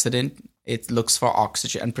antioxidant. It looks for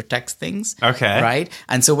oxygen and protects things. Okay. Right?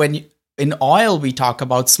 And so in oil, we talk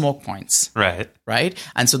about smoke points. Right. Right?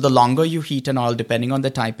 And so the longer you heat an oil, depending on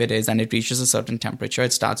the type it is, and it reaches a certain temperature,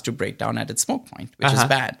 it starts to break down at its smoke point, which is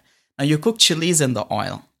bad. Now, you cook chilies in the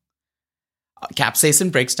oil.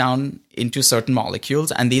 Capsaicin breaks down into certain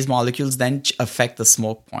molecules, and these molecules then affect the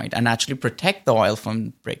smoke point and actually protect the oil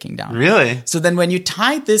from breaking down. Really? So then when you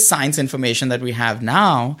tie this science information that we have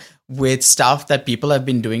now with stuff that people have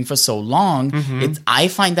been doing for so long, I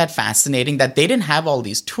find that fascinating that they didn't have all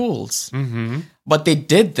these tools, but they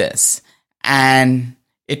did this. And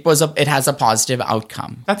it has a positive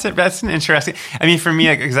outcome. That's it. That's an interesting. I mean, for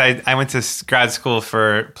me, because I went to grad school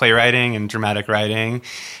for playwriting and dramatic writing,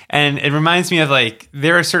 and it reminds me of like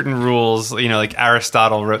there are certain rules. Like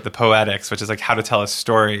Aristotle wrote the Poetics, which is like how to tell a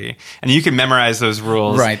story, and you can memorize those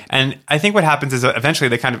rules. Right. And I think what happens is eventually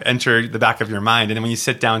they kind of enter the back of your mind, and then when you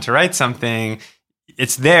sit down to write something,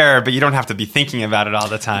 it's there, but you don't have to be thinking about it all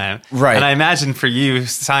the time. Right. And I imagine for you,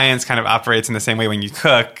 science kind of operates in the same way when you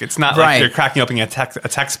cook. It's not like you're cracking open a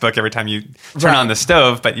textbook every time you turn on the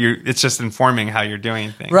stove, but it's just informing how you're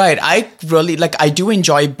doing things. Right. I really, I do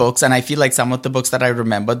enjoy books, and I feel like some of the books that I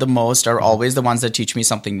remember the most are always the ones that teach me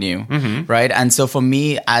something new. Mm-hmm. Right. And so for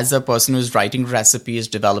me, as a person who's writing recipes,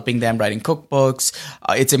 developing them, writing cookbooks,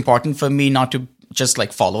 it's important for me not to just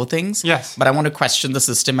like follow things. Yes. But I want to question the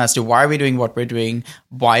system as to why are we doing what we're doing?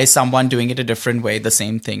 Why is someone doing it a different way, the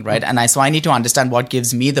same thing, right? And so I need to understand what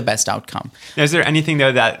gives me the best outcome. Now, is there anything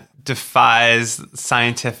though that defies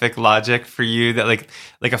scientific logic for you, that like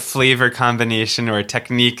a flavor combination or a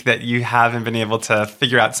technique that you haven't been able to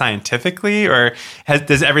figure out scientifically, or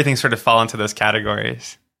does everything sort of fall into those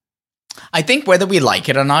categories? I think whether we like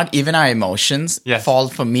it or not, even our emotions fall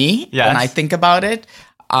for me when I think about it.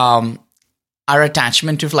 Our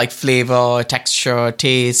attachment to like flavor, texture,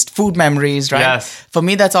 taste, food memories, right? Yes. For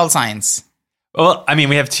me, that's all science. Well, I mean,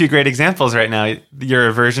 we have two great examples right now. Your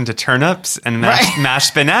aversion to turnips and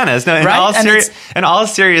mashed bananas. No, in all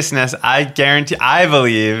seriousness, I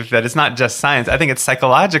believe that it's not just science. I think it's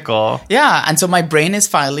psychological. Yeah, and so my brain is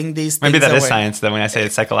filing these things. Maybe that is science, though, when I say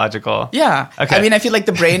it's psychological. Yeah. Okay. I mean, I feel like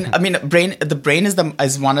the brain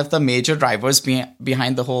is one of the major drivers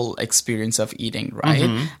behind the whole experience of eating, right?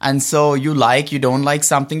 Mm-hmm. And so you don't like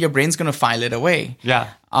something, your brain's going to file it away. Yeah.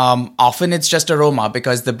 Often it's just aroma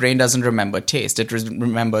because the brain doesn't remember taste. It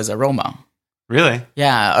remembers aroma. Really?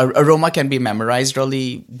 Yeah. Aroma can be memorized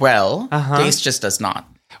really well. Taste just does not.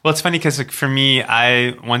 Well, it's funny because for me,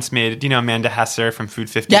 I once made, Amanda Hesser from Food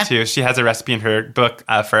 52? Yeah. She has a recipe in her book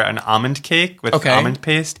for an almond cake with almond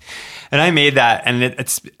paste. And I made that, and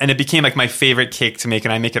it became like my favorite cake to make,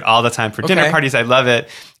 and I make it all the time for dinner parties. I love it.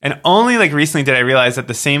 And only like recently did I realize that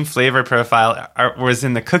the same flavor profile was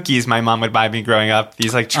in the cookies my mom would buy me growing up.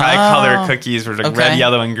 These like tricolor cookies were like red,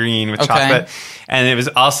 yellow, and green with chocolate. And it was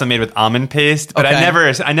also made with almond paste. But I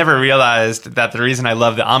never realized that the reason I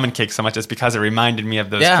love the almond cake so much is because it reminded me of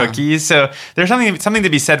those cookies. So there's something to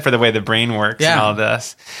be said for the way the brain works and all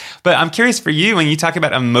this. But I'm curious for you, when you talk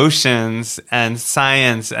about emotions and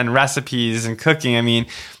science and recipes and cooking, I mean,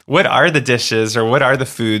 what are the dishes or what are the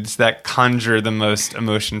foods that conjure the most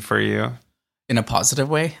emotion for you? In a positive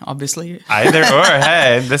way, obviously. Either or.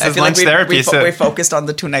 Hey, this is lunch therapy. We focused on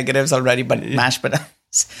the two negatives already, but mashed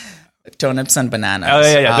potatoes, turnips, and bananas. Oh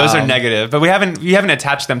yeah. Those are negative, but we haven't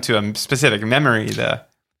attached them to a specific memory though.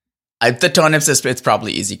 The turnips it's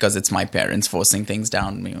probably easy because it's my parents forcing things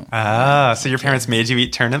down me. So your parents made you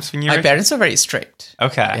eat turnips when you were? My parents are very strict.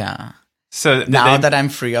 Okay. Yeah. So now that I'm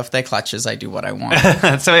free of their clutches, I do what I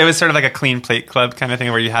want. So it was sort of like a clean plate club kind of thing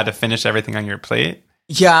where you had to finish everything on your plate?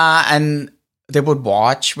 Yeah, and they would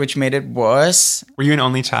watch, which made it worse. Were you an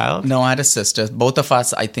only child? No, I had a sister. Both of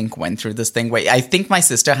us, I think, went through this thing where I think my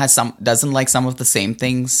sister doesn't like some of the same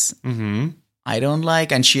things I don't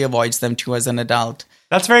like, and she avoids them too as an adult.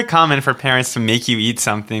 That's very common for parents to make you eat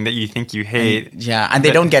something that you think you hate. And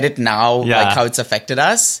they don't get it now, like how it's affected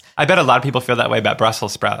us. I bet a lot of people feel that way about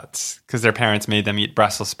Brussels sprouts because their parents made them eat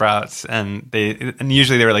Brussels sprouts, and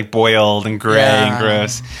usually they were like boiled and gray and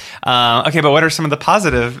gross. Okay, but what are some of the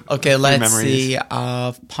positive food let's memories? see.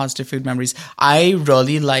 Positive food memories. I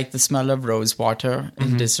really like the smell of rose water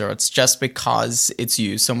in desserts just because it's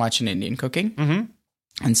used so much in Indian cooking.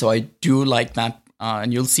 And so I do like that.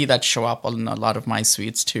 And you'll see that show up on a lot of my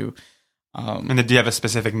sweets too. And do you have a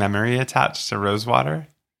specific memory attached to rose water?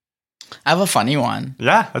 I have a funny one.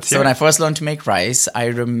 Yeah, let's hear So when I first learned to make rice, I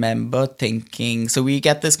remember thinking, so we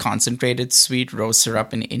get this concentrated sweet rose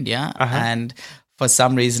syrup in India. And for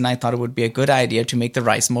some reason, I thought it would be a good idea to make the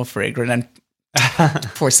rice more fragrant and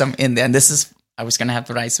pour some in there. And I was going to have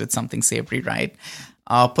the rice with something savory, right?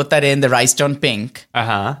 Put that in. The rice turned pink.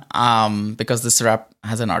 Because the syrup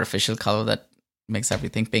has an artificial color that makes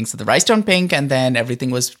everything pink. So the rice turned pink, and then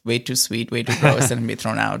everything was way too sweet, way too gross, and be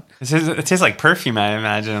thrown out. It tastes like perfume, I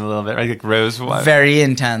imagine, a little bit, right? Like rose water. Very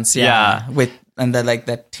intense, yeah. And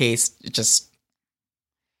that taste, it just...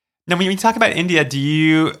 Now, when you talk about India,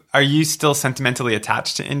 are you still sentimentally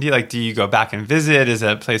attached to India? Like, do you go back and visit? Is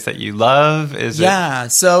it a place that you love?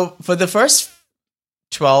 So for the first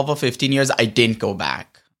 12 or 15 years, I didn't go back.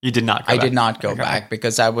 You did not go back? I did not go back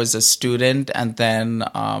because I was a student, and then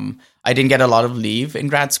I didn't get a lot of leave in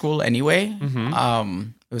grad school anyway.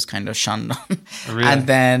 It was kind of shunned. Really? And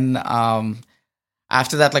then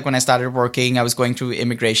after that, like when I started working, I was going through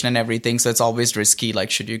immigration and everything. So it's always risky. Like,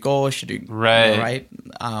 should you go? Should you? Right.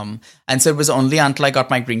 And so it was only until I got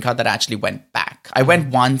my green card that I actually went back. I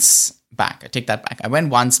went once back. I take that back. I went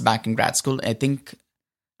once back in grad school, I think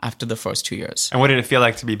after the first 2 years. And what did it feel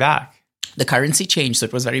like to be back? The currency changed, so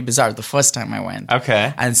it was very bizarre the first time I went.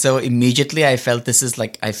 Okay. And so immediately I felt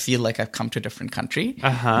I feel like I've come to a different country.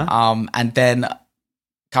 And then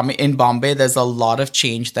coming in Bombay, there's a lot of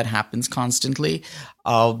change that happens constantly.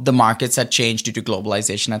 The markets had changed due to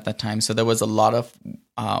globalization at that time. So there was a lot of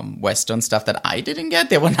Western stuff that I didn't get.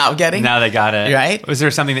 They were now getting. Now they got it. Right? Was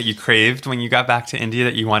there something that you craved when you got back to India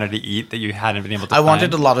that you wanted to eat that you hadn't been able to find? I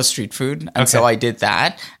wanted a lot of street food. And so I did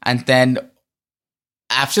that. And then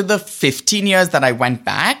after the 15 years that I went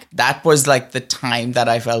back, that was like the time that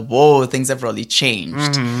I felt, whoa, things have really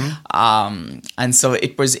changed. And so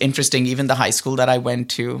it was interesting. Even the high school that I went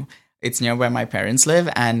to, it's near where my parents live,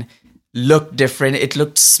 and looked different. It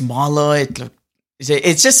looked smaller.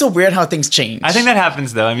 It's just so weird how things change. I think that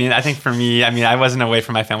happens though. I mean, I think for me, I wasn't away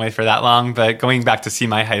from my family for that long, but going back to see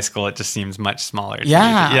my high school, it just seems much smaller.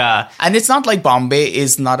 Yeah. And it's not like Bombay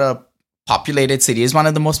is not a populated city. Is one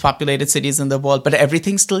of the most populated cities in the world, but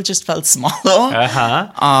everything still just felt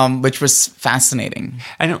smaller, which was fascinating.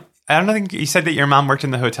 I don't think you said that your mom worked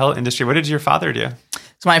in the hotel industry. What did your father do?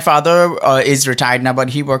 So my father is retired now,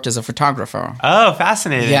 but he worked as a photographer. Oh,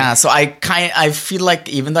 fascinating. Yeah, so I feel like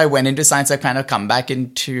even though I went into science, I kind of come back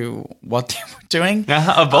into what they were doing.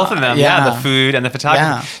 Both of them. The food and the photography.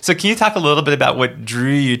 Yeah. So can you talk a little bit about what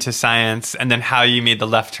drew you to science and then how you made the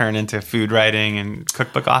left turn into food writing and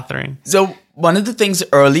cookbook authoring? So one of the things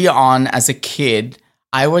early on as a kid,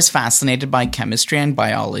 I was fascinated by chemistry and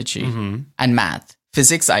biology and math.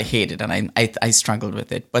 Physics, I hated, and I struggled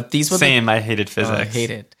with it. But these were I hated physics. I hate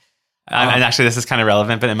it. And actually, this is kind of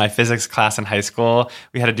relevant, but in my physics class in high school,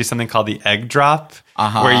 we had to do something called the egg drop,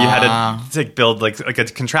 where you had to build like a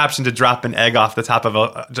contraption to drop an egg off the top of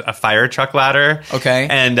a fire truck ladder. Okay.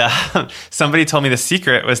 And somebody told me the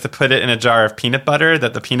secret was to put it in a jar of peanut butter,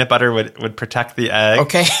 that the peanut butter would protect the egg.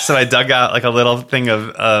 Okay. So I dug out like a little thing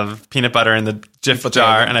of peanut butter in the Jif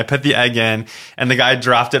jar, and I put the egg in, and the guy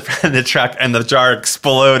dropped it from the truck, and the jar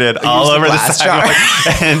exploded all over the sidewalk.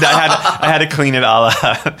 And I had to clean it all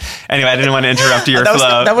up. Anyway, I didn't want to interrupt your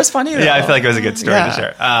flow. That was funny, though. Yeah, I feel like it was a good story to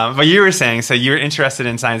share. But you were saying, so you were interested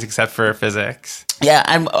in science except for physics. Yeah,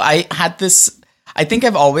 I had this. I think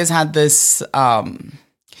I've always had this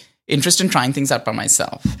interest in trying things out by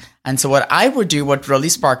myself. And so what I would do, what really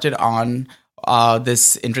sparked it on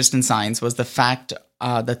this interest in science, was the fact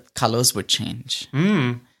that colors would change.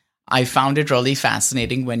 I found it really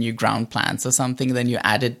fascinating when you ground plants or something, then you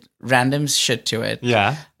added random shit to it.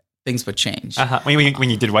 Yeah. Things would change. When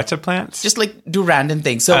you did what to plants? Just like do random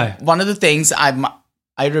things. So one of the things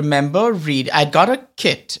I remember I got a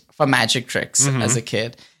kit for magic tricks as a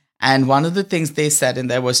kid. And one of the things they said in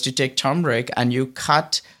there was to take turmeric and you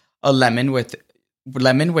cut a lemon with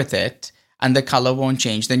it and the color won't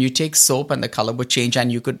change. Then you take soap and the color would change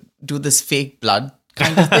and you could do this fake blood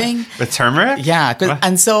kind of thing. With turmeric? Yeah.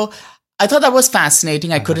 And so I thought that was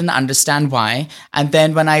fascinating. I couldn't understand why. And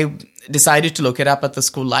then when I decided to look it up at the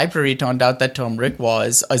school library, it turned out that turmeric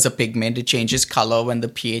is a pigment. It changes color when the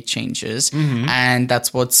pH changes. And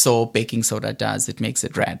that's what baking soda does. It makes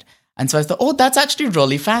it red. And so I thought, that's actually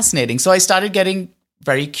really fascinating. So I started getting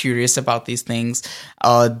very curious about these things.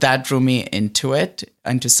 That drew me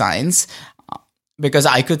into science, because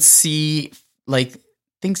I could see like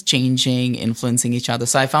things changing, influencing each other.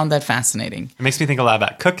 So I found that fascinating. It makes me think a lot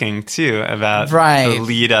about cooking too, about the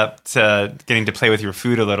lead up to getting to play with your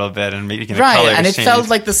food a little bit and making the colors and it change. felt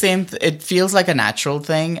like the same. It feels like a natural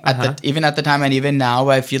thing even at the time, and even now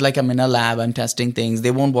I feel like I'm in a lab, I'm testing things.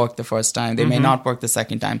 They won't work the first time. They may not work the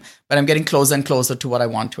second time, but I'm getting closer and closer to what I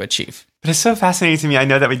want to achieve. But it's so fascinating to me. I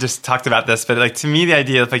know that we just talked about this, but like to me, the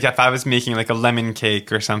idea of like if I was making like a lemon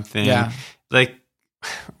cake or something, like,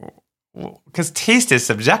 because taste is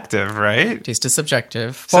subjective, right? Taste is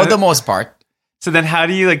subjective for the most part. So then how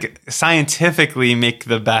do you like scientifically make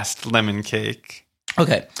the best lemon cake?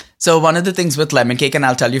 Okay. So one of the things with lemon cake, and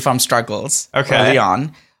I'll tell you from struggles early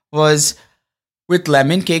on, was with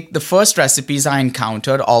lemon cake, the first recipes I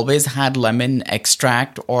encountered always had lemon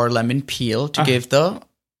extract or lemon peel to give the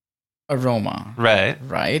aroma.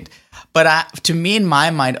 Right. But to me, in my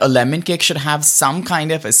mind, a lemon cake should have some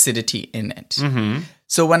kind of acidity in it.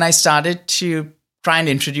 So when I started to try and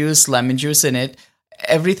introduce lemon juice in it,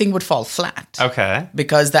 everything would fall flat. Okay.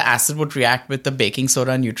 Because the acid would react with the baking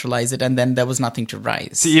soda and neutralize it, and then there was nothing to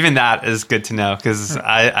rise. So even that is good to know, because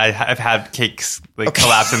I've had cakes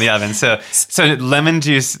collapse in the oven. So lemon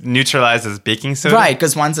juice neutralizes baking soda? Right,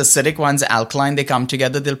 because one's acidic, one's alkaline, they come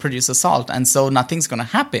together, they'll produce a salt, and so nothing's going to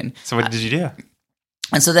happen. So what did you do?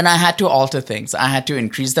 And so then I had to alter things. I had to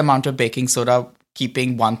increase the amount of baking soda,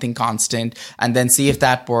 keeping one thing constant, and then see if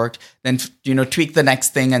that worked. Then, tweak the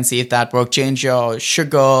next thing and see if that worked. Change your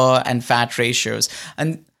sugar and fat ratios.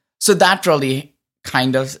 And so that really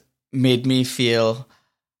kind of made me feel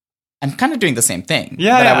I'm kind of doing the same thing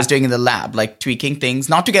that I was doing in the lab, like tweaking things.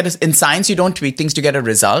 Not to get in science, you don't tweak things to get a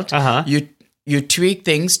result. You tweak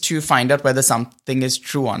things to find out whether something is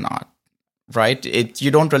true or not. Right?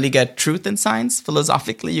 You don't really get truth in science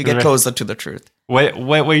philosophically. You get closer to the truth. What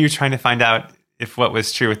were you trying to find out if what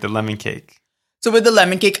was true with the lemon cake? So with the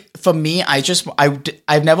lemon cake, for me,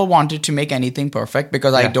 I've never wanted to make anything perfect,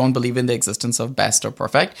 because I don't believe in the existence of best or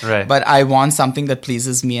perfect. Right. But I want something that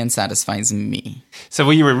pleases me and satisfies me. So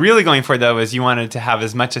what you were really going for, though, is you wanted to have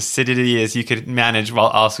as much acidity as you could manage while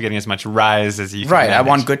also getting as much rise as you could manage. I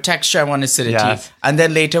want good texture. I want acidity. Yes. And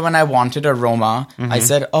then later when I wanted aroma, I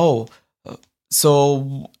said,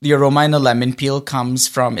 so the aroma in a lemon peel comes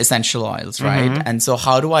from essential oils, right? And so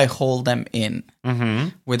how do I hold them in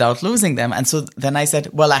without losing them? And so then I said,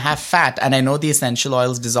 well, I have fat, and I know the essential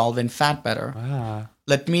oils dissolve in fat better.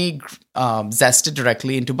 Let me zest it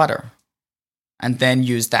directly into butter, and then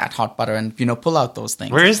use that hot butter and pull out those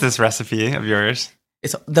things. Where is this recipe of yours?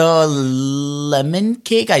 It's the lemon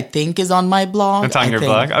cake, I think, is on my blog. It's on your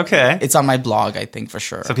blog? Okay. It's on my blog, I think, for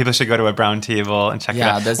sure. So people should go to A Brown Table and check it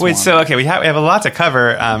out. There's Wait, one. so, okay, we have a lot to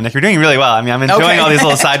cover. Nick, you're doing really well. I mean, I'm enjoying all these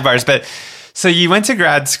little sidebars, but... So you went to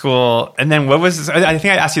grad school, and then what was... I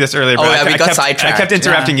think I asked you this earlier, but we got sidetracked. I kept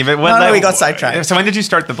interrupting you, but... No, we got sidetracked. So when did you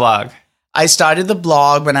start the blog? I started the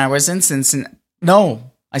blog when I was in Cincinnati.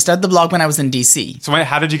 No, I started the blog when I was in DC. So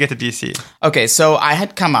how did you get to DC? Okay, so I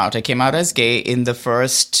came out as gay in the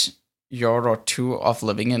first... year or two of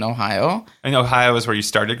living in Ohio. And Ohio was where you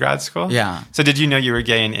started grad school? Yeah. So did you know you were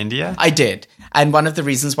gay in India? I did. And one of the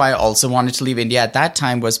reasons why I also wanted to leave India at that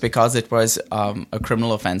time was because it was a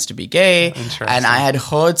criminal offense to be gay. And I had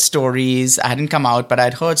heard stories. I hadn't come out, but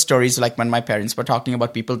I'd heard stories like when my parents were talking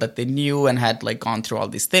about people that they knew and had like gone through all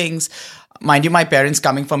these things. Mind you, my parents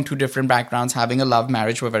coming from two different backgrounds, having a love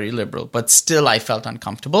marriage, were very liberal, but still I felt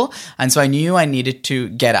uncomfortable. And so I knew I needed to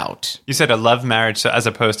get out. You said a love marriage so as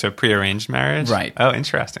opposed to a prearranged marriage? Right. Oh,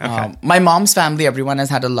 interesting. Okay. My mom's family, everyone has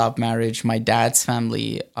had a love marriage. My dad's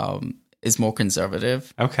family is more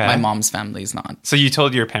conservative. Okay. My mom's family is not. So you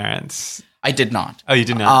told your parents? I did not. Oh, you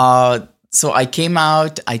did not? So I came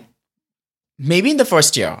out, maybe in the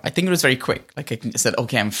first year. I think it was very quick. Like I said,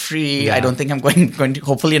 okay, I'm free. Yeah. I don't think I'm going to,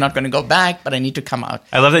 hopefully not going to go back, but I need to come out.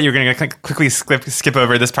 I love that you're going to quickly skip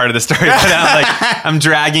over this part of the story. But I'm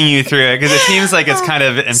dragging you through it because it seems like it's kind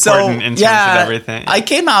of important in terms of everything. I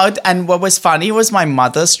came out, and what was funny was my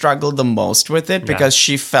mother struggled the most with it because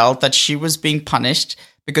she felt that she was being punished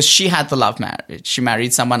because she had the love marriage. She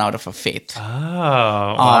married someone out of her faith. Oh,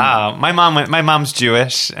 wow. My mom's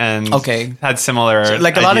Jewish and had similar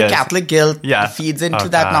like a ideas. lot of Catholic guilt feeds into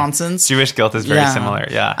that nonsense. Jewish guilt is very similar,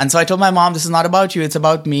 And so I told my mom, this is not about you, it's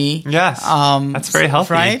about me. Yes, that's very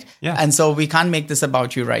healthy. Right? Yeah. And so we can't make this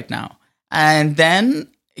about you right now. And then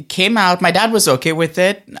it came out. My dad was okay with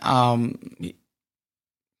it.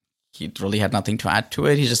 He really had nothing to add to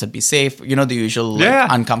it. He just said, be safe. You know, the usual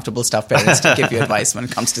uncomfortable stuff parents to give you advice when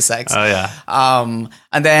it comes to sex. Oh, yeah.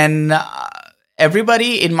 And then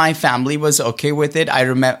everybody in my family was okay with it. I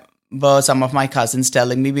remember some of my cousins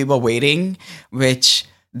telling me we were waiting, which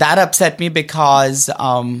that upset me because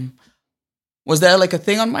was there like a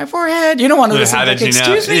thing on my forehead? You know, one of those things like,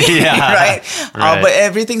 excuse me? Right? But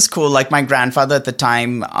everything's cool. Like my grandfather at the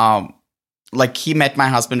time, like he met my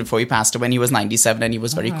husband before he passed away when he was 97 and he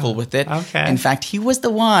was very cool with it. Okay. In fact, he was the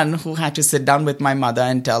one who had to sit down with my mother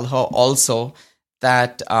and tell her also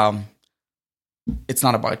that it's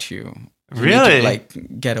not about you. You really? need to,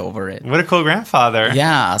 like, get over it. What a cool grandfather.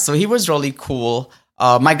 Yeah. So he was really cool.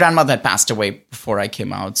 My grandmother had passed away before I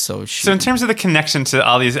came out. So in terms of the connection to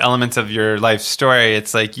all these elements of your life story,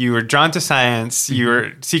 it's like you were drawn to science, you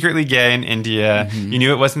were secretly gay in India, you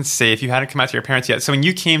knew it wasn't safe, you hadn't come out to your parents yet. So when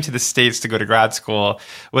you came to the States to go to grad school,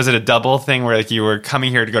 was it a double thing where like you were coming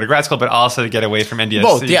here to go to grad school, but also to get away from India?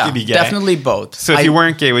 Both, so you could be gay? Definitely both. So if you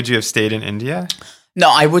weren't gay, would you have stayed in India? No,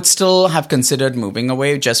 I would still have considered moving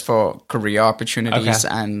away just for career opportunities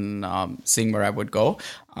and seeing where I would go.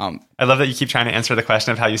 I love that you keep trying to answer the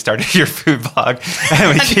question of how you started your food blog.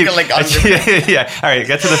 And we keep, yeah. All right,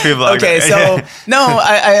 get to the food blog. Okay, so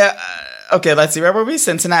okay, let's see. Where were we?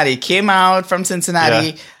 Cincinnati. Came out from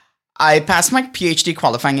Cincinnati. Yeah. I passed my PhD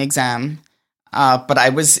qualifying exam, but I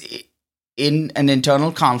was in an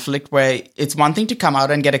internal conflict where it's one thing to come out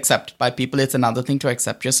and get accepted by people. It's another thing to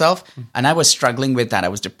accept yourself. And I was struggling with that. I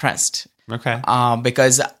was depressed. Okay.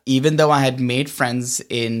 Because even though I had made friends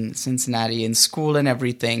in Cincinnati in school and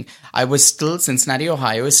everything, I was still, Cincinnati,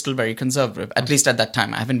 Ohio is still very conservative, at least at that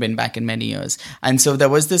time. I haven't been back in many years. And so there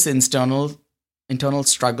was this internal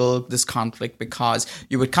struggle, this conflict, because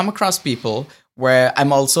you would come across people where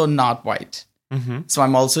I'm also not white. So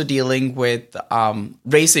I'm also dealing with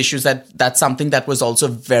race issues. That's something that was also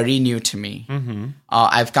very new to me.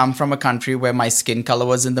 I've come from a country where my skin color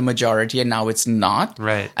was in the majority and now it's not.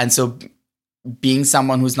 Right. And so being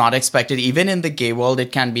someone who's not expected, even in the gay world,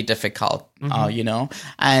 it can be difficult, you know.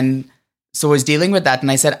 And so I was dealing with that. And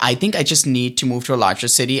I said, I think I just need to move to a larger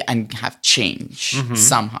city and have change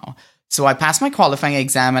somehow. So I passed my qualifying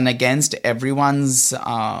exam, and against everyone's...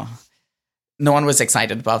 no one was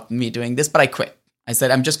excited about me doing this, but I quit. I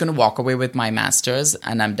said, I'm just going to walk away with my master's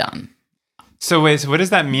and I'm done. So wait, so what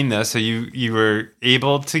does that mean though? So you were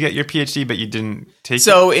able to get your PhD, but you didn't take it?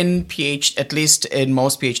 So in at least in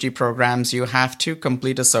most PhD programs, you have to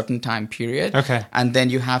complete a certain time period. Okay. And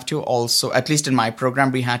then you have to also, at least in my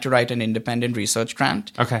program, we had to write an independent research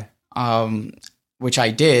grant. Okay. Which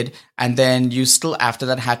I did. And then you still, after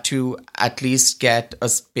that, had to at least get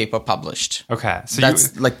a paper published. Okay. So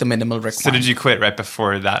that's like the minimal requirement. So did you quit right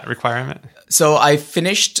before that requirement? So I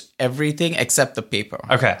finished everything except the paper.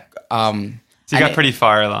 Okay. So you got pretty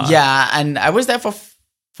far along. Yeah. And I was there for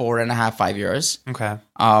 4.5, 5 years. Okay.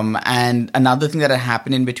 And another thing that had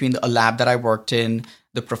happened in between, a lab that I worked in,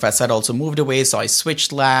 the professor had also moved away, so I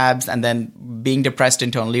switched labs. And then being depressed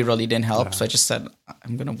internally really didn't help. So I just said,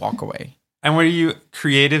 I'm going to walk away. And were you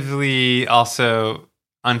creatively also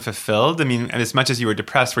unfulfilled? I mean, as much as you were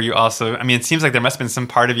depressed, were you also, I mean, it seems like there must have been some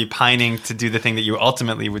part of you pining to do the thing that you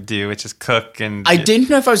ultimately would do, which is cook. And I didn't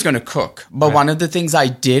know if I was going to cook, but one of the things I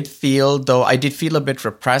did feel, though, I did feel a bit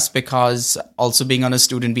repressed because also being on a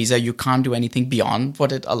student visa, you can't do anything beyond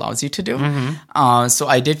what it allows you to do. So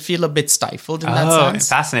I did feel a bit stifled in that sense.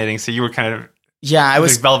 Fascinating. So you were kind of, I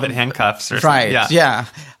was like velvet handcuffs or right. something. Yeah.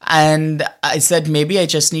 And I said, maybe I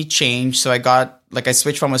just need change. So I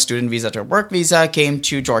switched from a student visa to a work visa, came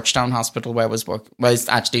to Georgetown Hospital where I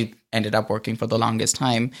actually ended up working for the longest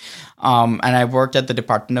time. And I worked at the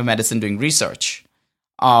Department of Medicine doing research.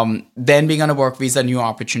 Then being on a work visa, new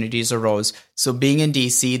opportunities arose. So being in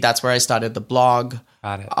DC, that's where I started the blog.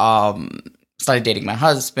 Got it. Started dating my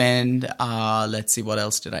husband. Let's see, what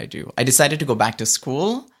else did I do? I decided to go back to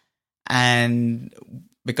school. And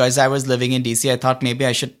because I was living in DC, I thought maybe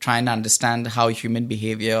I should try and understand how human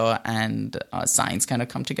behavior and science kind of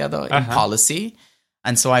come together in policy.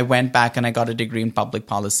 And so I went back and I got a degree in public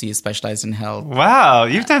policy, specialized in health. Wow,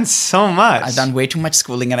 you've done so much. I've done way too much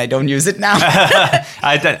schooling and I don't use it now.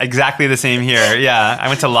 I've done exactly the same here. Yeah, I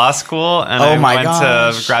went to law school and I went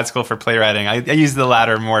to grad school for playwriting. I used the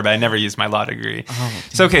latter more, but I never used my law degree.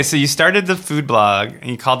 So you started the food blog and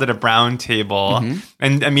you called it a brown table.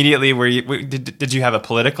 And immediately, did you have a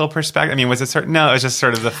political perspective? I mean, was it no, it was just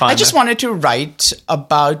sort of the fun. I just wanted to write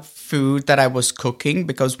about food that I was cooking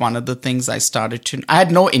because one of the things I had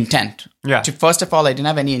no intent. Yeah. First of all, I didn't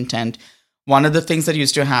have any intent. One of the things that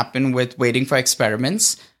used to happen with waiting for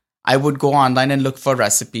experiments, I would go online and look for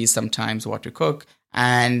recipes sometimes, what to cook,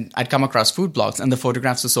 and I'd come across food blogs and the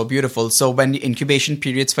photographs were so beautiful. So when incubation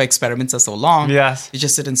periods for experiments are so long, yes, you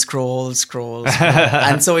just sit and scroll.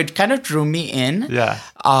 And so it kind of drew me in. Yeah.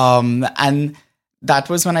 And that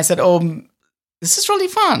was when I said, this is really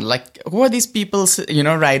fun. Like, who are these people,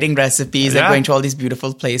 writing recipes and going to all these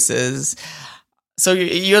beautiful places? So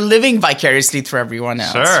you're living vicariously through everyone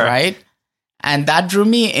else, right? And that drew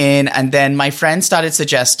me in. And then my friends started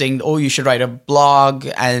suggesting, you should write a blog.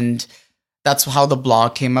 And that's how the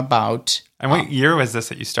blog came about. And what year was this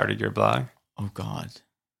that you started your blog? Oh, God.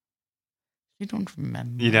 You don't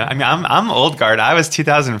remember. I mean, I'm old guard. I was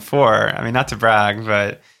 2004. I mean, not to brag,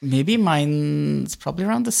 but maybe mine's probably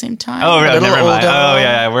around the same time. Oh, really? Never mind. Oh,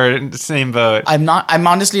 yeah, we're in the same boat. I'm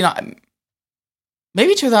honestly not.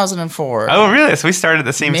 Maybe 2004. Oh, really? So we started at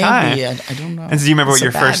the same time. Maybe. I don't know. And do you remember what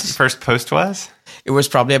your first post was? It was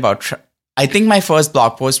probably about. I think my first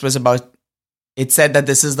blog post was about. It said that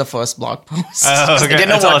this is the first blog post. Oh, okay. I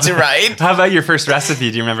didn't know what to write. How about your first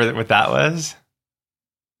recipe? Do you remember what that was?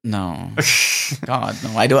 No. God,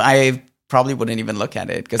 no. I probably wouldn't even look at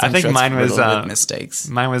it because I think mine was with mistakes.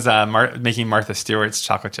 Mine was making Martha Stewart's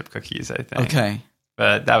chocolate chip cookies, I think. Okay.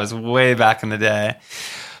 But that was way back in the day.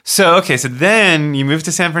 So then you moved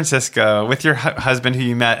to San Francisco with your husband who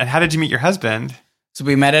you met. And how did you meet your husband? So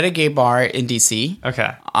we met at a gay bar in DC.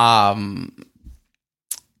 Okay.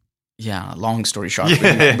 Yeah, long story short.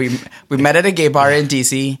 Yeah. We met at a gay bar in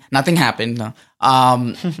DC. Nothing happened. No.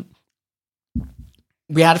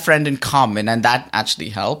 We had a friend in common, and that actually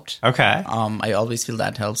helped. Okay. I always feel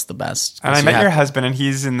that helps the best. And I met your husband, and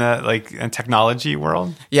he's in the technology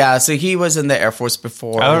world. Yeah, so he was in the Air Force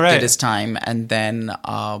before, right. did his time, and then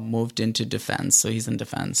moved into defense. So he's in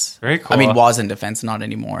defense. Very cool. I mean, was in defense, not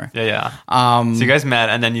anymore. Yeah. So you guys met,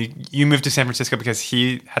 and then you moved to San Francisco because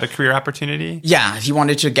he had a career opportunity. Yeah, he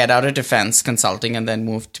wanted to get out of defense consulting, and then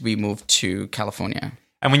we moved to California.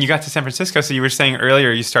 And when you got to San Francisco, so you were saying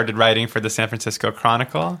earlier you started writing for the San Francisco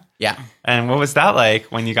Chronicle. Yeah. And what was that like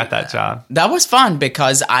when you got that job? That was fun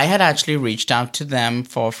because I had actually reached out to them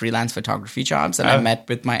for freelance photography jobs. And I met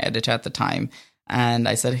with my editor at the time. And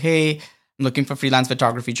I said, hey, I'm looking for freelance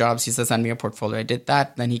photography jobs. He said, send me a portfolio. I did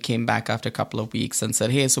that. Then he came back after a couple of weeks and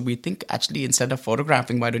said, hey, so we think actually instead of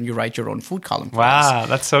photographing, why don't you write your own food column for us? Wow,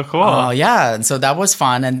 that's so cool. Yeah. And so that was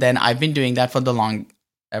fun. And then I've been doing that for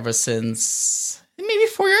ever since... maybe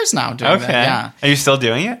 4 years now doing that. Yeah. Are you still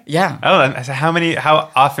doing it? Yeah. Oh, so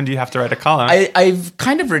how often do you have to write a column? I've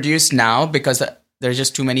kind of reduced now because there's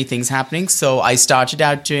just too many things happening. So I started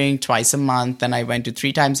out doing twice a month, then I went to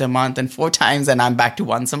 3 times a month and 4 times, and I'm back to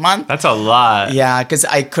once a month. That's a lot. Yeah, because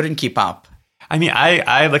I couldn't keep up. I mean,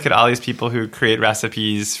 I look at all these people who create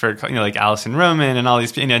recipes for, like Alison Roman and all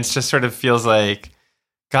these, it just sort of feels like,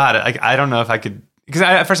 God, I don't know if I could.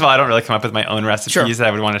 Because first of all, I don't really come up with my own recipes that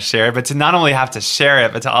I would want to share, but to not only have to share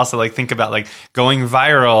it, but to also think about going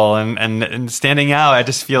viral and standing out, it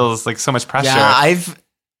just feels like so much pressure. Yeah,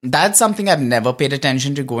 that's something I've never paid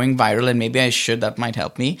attention to, going viral, and maybe I should. That might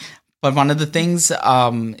help me. But one of the things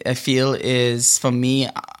I feel is, for me,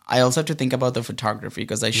 I also have to think about the photography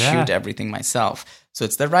because I shoot everything myself. So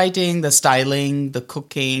it's the writing, the styling, the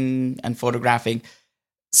cooking, and photographing.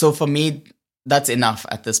 So for me, that's enough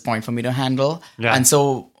at this point for me to handle. Yeah. And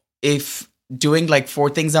so if doing like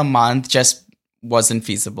 4 things a month just wasn't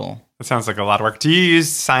feasible. It sounds like a lot of work. Do you use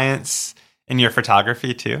science in your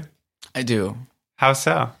photography too? I do. How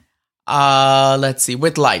so? Let's see.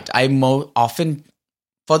 With light, I often,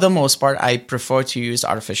 for the most part, I prefer to use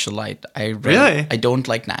artificial light. I don't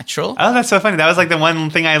like natural. Oh, that's so funny. That was like the one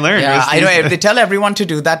thing I learned. Yeah, I know. They tell everyone to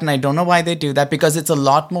do that, and I don't know why they do that because it's a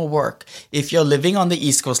lot more work. If you're living on the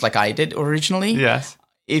East Coast like I did originally, yes.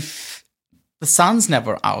 If the sun's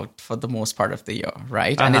never out for the most part of the year,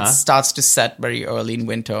 right? And it starts to set very early in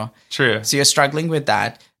winter. True. So you're struggling with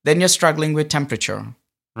that. Then you're struggling with temperature.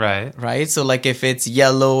 Right. So like if it's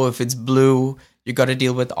yellow, if it's blue, you got to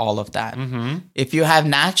deal with all of that. Mm-hmm. If you have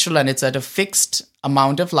natural and it's at a fixed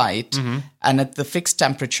amount of light and at the fixed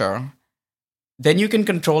temperature, then you can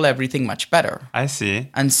control everything much better. I see.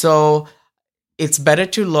 And so it's better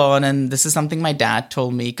to learn. And this is something my dad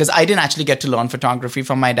told me because I didn't actually get to learn photography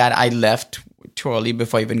from my dad. I left too early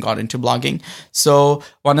before I even got into blogging. So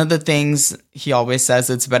one of the things he always says,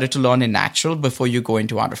 it's better to learn in natural before you go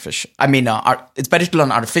into artificial. I mean, it's better to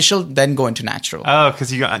learn artificial, then go into natural. Oh,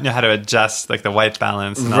 because you know how to adjust like the white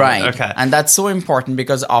balance. And right. Okay. And that's so important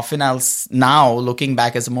because often now looking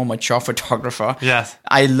back as a more mature photographer, yes,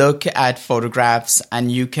 I look at photographs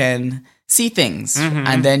and you can see things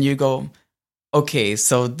and then you go, okay,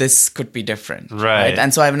 so this could be different. Right.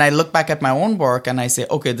 And so when I look back at my own work and I say,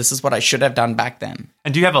 okay, this is what I should have done back then.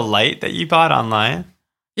 And do you have a light that you bought online?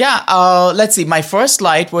 Yeah. Let's see. My first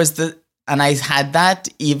light was and I had that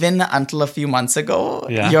even until a few months ago.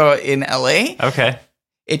 Yeah. You're in LA. Okay.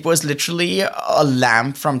 It was literally a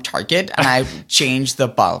lamp from Target and I changed the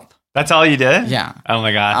bulb. That's all you did? Yeah. Oh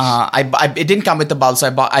my gosh. It didn't come with the bulb, so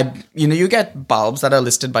you get bulbs that are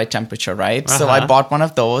listed by temperature, right? So I bought one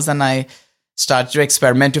of those and I started to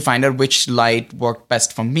experiment to find out which light worked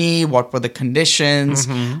best for me, what were the conditions.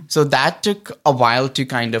 So that took a while to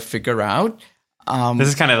kind of figure out. This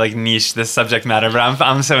is kind of like niche, this subject matter, but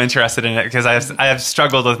I'm so interested in it because I have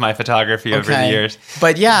struggled with my photography over the years.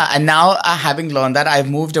 But yeah, and now having learned that, I've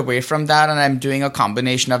moved away from that and I'm doing a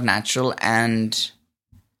combination of natural and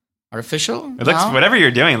artificial. It looks, whatever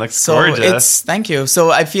you're doing, looks gorgeous. Thank you.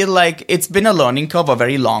 So I feel like it's been a learning curve, a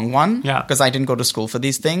very long one. Yeah. Because I didn't go to school for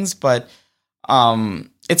these things, but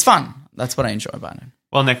it's fun. That's what I enjoy about it.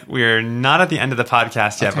 Well, Nick, we're not at the end of the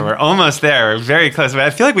podcast yet, but we're almost there. We're very close. But I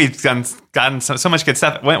feel like we've gotten so much good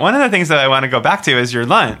stuff. One of the things that I want to go back to is your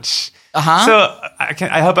lunch. So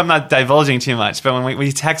I hope I'm not divulging too much, but when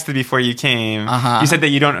we texted before you came, you said that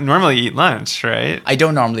you don't normally eat lunch, right? I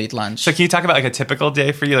don't normally eat lunch. So can you talk about like a typical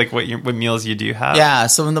day for you, like what meals you do have? Yeah.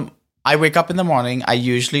 So I wake up in the morning. I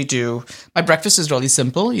usually my breakfast is really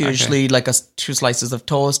simple. Usually like 2 slices of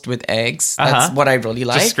toast with eggs. That's what I really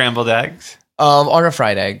like. Just scrambled eggs? Or a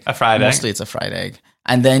fried egg. A fried egg? Mostly it's a fried egg.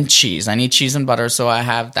 And then cheese. I need cheese and butter, so I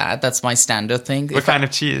have that. That's my standard thing. What kind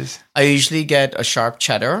of cheese? I usually get a sharp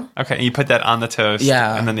cheddar. Okay, and you put that on the toast.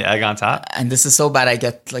 Yeah. And then the egg on top? And this is so bad. I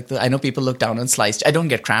get I know people look down on sliced. I don't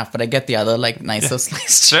get Kraft, but I get the other nicer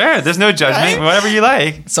sliced. Sure, there's no judgment. Right? Whatever you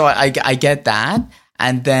like. So I get that.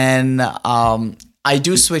 And then I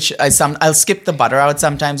do switch. I'll skip the butter out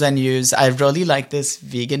sometimes and I really like this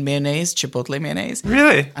vegan mayonnaise, Chipotle mayonnaise.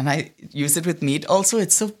 Really? And I use it with meat also.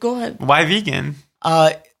 It's so good. Why vegan?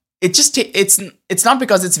 It just it's not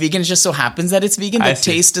because it's vegan. It just so happens that it's vegan. The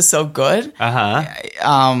taste is so good.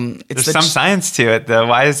 There's some science to it though.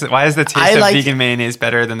 Why is the taste of vegan mayonnaise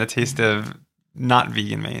better than the taste of not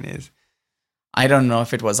vegan mayonnaise? I don't know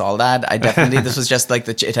if it was all that. This was just like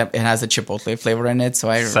it has a Chipotle flavor in it. So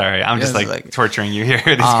I'm just like torturing you here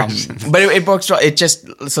with these questions. But it works.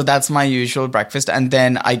 So that's my usual breakfast. And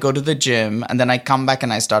then I go to the gym and then I come back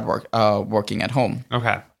and I start working at home.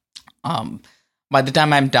 Okay. By the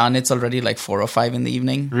time I'm done, it's already like 4 or 5 in the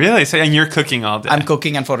evening. Really? So, and you're cooking all day? I'm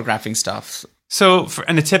cooking and photographing stuff. So,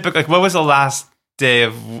 in a typical, what was the last day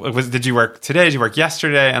of? Did you work today? Did you work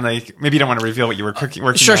yesterday? And maybe you don't want to reveal what you were working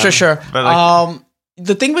on. Sure. But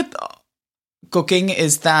the thing with cooking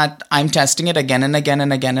is that I'm testing it again and again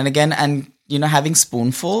and again and again, and having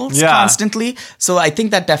spoonfuls constantly. So I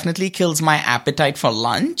think that definitely kills my appetite for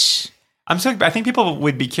lunch. I think people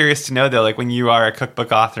would be curious to know though, like when you are a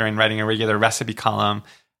cookbook author and writing a regular recipe column,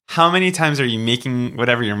 how many times are you making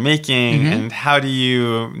whatever you're making, and how do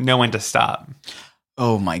you know when to stop?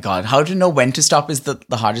 Oh my God. How to know when to stop is the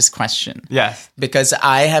hardest question. Yes. Because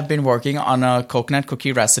I have been working on a coconut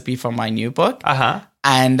cookie recipe for my new book.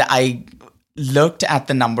 And I looked at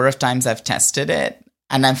the number of times I've tested it.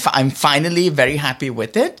 And I'm finally very happy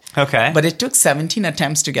with it. Okay. But it took 17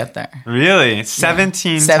 attempts to get there. Really?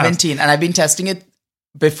 17? 17. And I've been testing it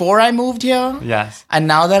before I moved here. Yes. And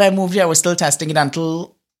now that I moved here, I was still testing it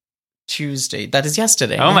until Tuesday. That is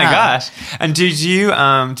yesterday. Oh my gosh. And do you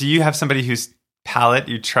have somebody whose palate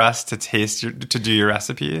you trust to to do your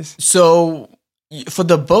recipes? So for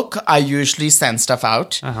the book, I usually send stuff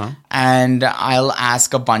out and I'll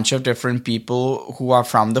ask a bunch of different people who are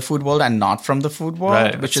from the food world and not from the food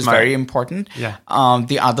world, which is very important. Yeah.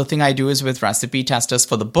 The other thing I do is with recipe testers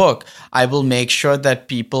for the book, I will make sure that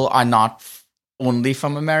people are not only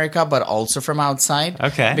from America, but also from outside.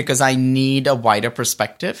 Okay. Because I need a wider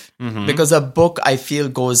perspective. Because a book, I feel,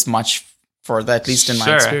 goes much further, at least in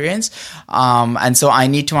my experience. And so I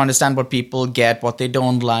need to understand what people get, what they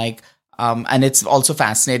don't like. And it's also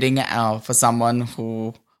fascinating for someone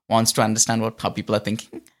who wants to understand how people are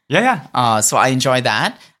thinking. Yeah. So I enjoy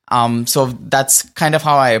that. So that's kind of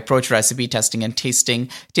how I approach recipe testing and tasting.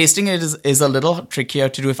 Tasting it is a little trickier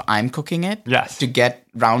to do if I'm cooking it. Yes. To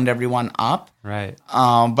round everyone up. Right.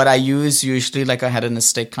 But I use usually like a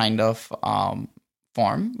hedonistic kind of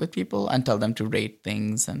form with people and tell them to rate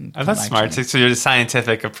things. And that's smart. So you're the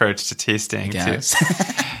scientific approach to tasting too.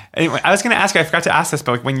 Anyway, I was going to ask you, I forgot to ask this,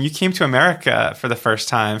 but when you came to America for the first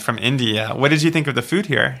time from India, what did you think of the food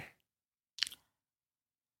here?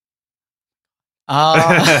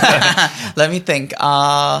 Let me think.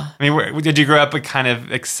 I mean, did you grow up kind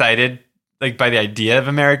of excited like by the idea of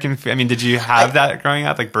American food? I mean, did you have that growing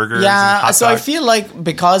up, like burgers? Yeah, and hot so I dogs? feel like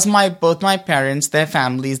because both my parents, their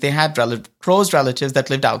families, they had close relatives that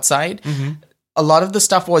lived outside. A lot of the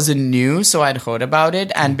stuff wasn't new, so I'd heard about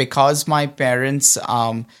it. And because my parents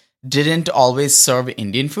didn't always serve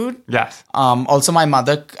Indian food. Yes. Also, my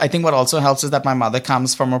mother, I think what also helps is that my mother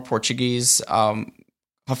comes from a Portuguese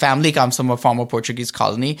her family comes from a former Portuguese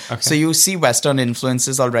colony. Okay. So you see Western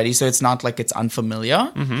influences already. So it's not like it's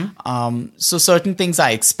unfamiliar. So certain things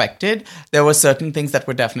I expected. There were certain things that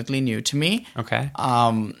were definitely new to me. Okay.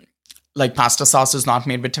 Like pasta sauce was not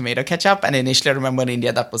made with tomato ketchup. And initially I remember in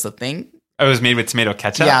India that was a thing. Oh, it was made with tomato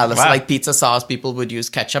ketchup? Yeah, wow. So like pizza sauce, people would use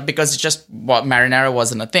ketchup because it's just marinara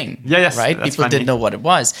wasn't a thing. Yes, right? People didn't know what it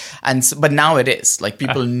was. But now it is. Like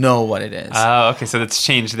people know what it is. Oh, okay. So that's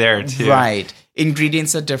changed there too. Right.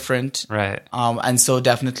 Ingredients are different. Right. And so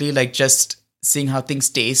definitely like just seeing how things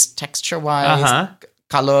taste texture-wise,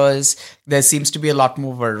 colors. There seems to be a lot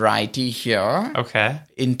more variety here. Okay.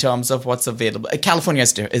 In terms of what's available. California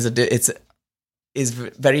is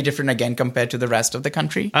very different again compared to the rest of the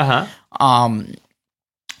country.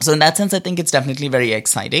 So in that sense, I think it's definitely very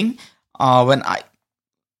exciting. And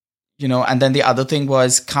then the other thing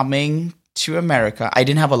was coming to America. I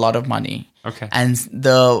didn't have a lot of money. Okay.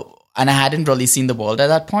 And I hadn't really seen the world at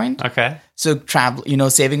that point. Okay. So travel,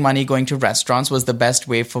 saving money, going to restaurants was the best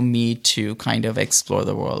way for me to kind of explore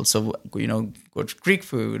the world. So, go to Greek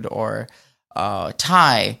food or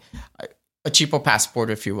Thai, a cheaper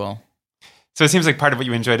passport, if you will. So it seems like part of what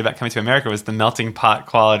you enjoyed about coming to America was the melting pot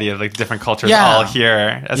quality of like different cultures all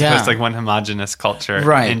here, as opposed to like one homogenous culture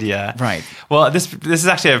in India. Right. Well, this is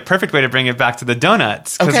actually a perfect way to bring it back to the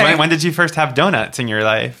donuts. Because when did you first have donuts in your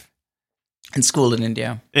life? In school in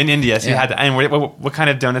India. In India, so you had to. And what kind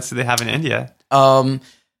of donuts do they have in India?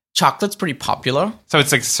 Chocolate's pretty popular. So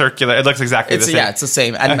it's like circular. It looks exactly the same. Yeah, it's the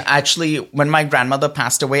same. And actually, when my grandmother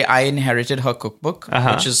passed away, I inherited her cookbook,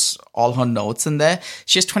 which is all her notes in there.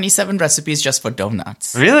 She has 27 recipes just for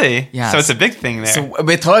donuts. Really? Yeah. So it's a big thing there. So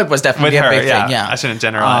with her, it was definitely a big thing. Yeah. I shouldn't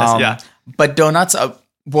generalize. But donuts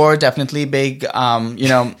were definitely big.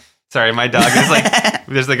 Sorry, my dog is like,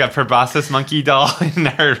 there's like a proboscis monkey doll in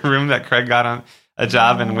our room that Craig got on a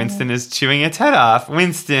job, and Winston is chewing its head off.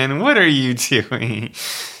 Winston, what are you doing?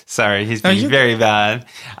 Sorry, he's being very bad.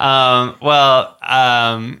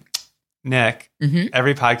 Nick,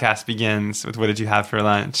 every podcast begins with what did you have for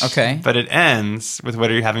lunch? Okay. But it ends with what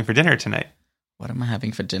are you having for dinner tonight? What am I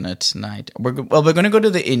having for dinner tonight? We're going to go to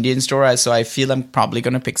the Indian store, so I feel I'm probably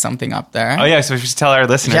going to pick something up there. Oh, yeah, so we should tell our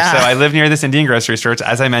listeners. Yeah. So I live near this Indian grocery store,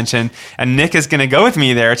 as I mentioned, and Nick is going to go with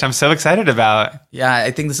me there, which I'm so excited about. Yeah, I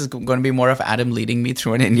think this is going to be more of Adam leading me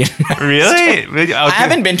through an Indian Really? Okay. I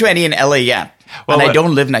haven't been to any in LA yet. Well, and I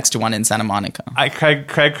don't live next to one in Santa Monica. Craig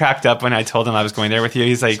cracked up when I told him I was going there with you.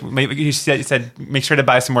 He's like, he said, make sure to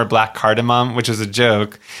buy some more black cardamom, which was a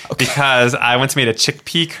joke, because I once made a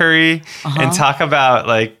chickpea curry and talk about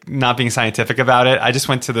like not being scientific about it. I just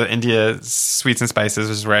went to the India Sweets and Spices,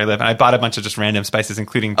 which is where I live, and I bought a bunch of just random spices,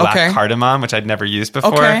 including black cardamom, which I'd never used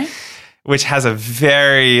before. Okay. Which has a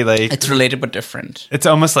very like it's related but different. It's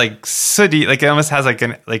almost like sooty, like it almost has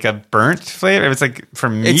like a burnt flavor. It's like for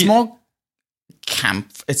meat. It's more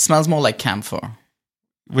it smells more like camphor.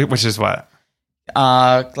 Which is what?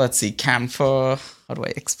 Let's see, camphor. How do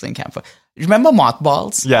I explain camphor? Remember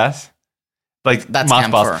mothballs? Yes. Like that's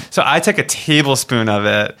mothballs. camphor. So I took a tablespoon of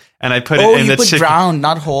it and I put it in the chicken. Ground,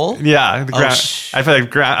 not whole? Yeah, the ground. I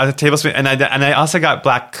put a tablespoon, and I also got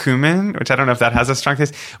black cumin, which I don't know if that has a strong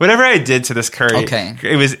taste. Whatever I did to this curry,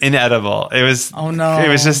 it was inedible. It was it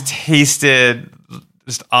was just tasted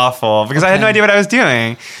just awful because I had no idea what I was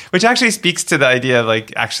doing, which actually speaks to the idea of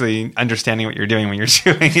like actually understanding what you're doing when you're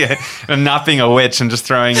doing it and not being a witch and just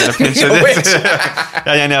throwing in a pinch of this. Yeah,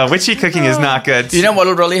 I know. Witchy cooking is not good. You know what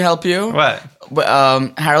will really help you? What?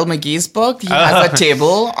 Harold McGee's book. He has a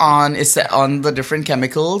table on the different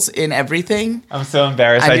chemicals in everything. I'm so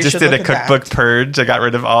embarrassed. I just did a cookbook purge. I got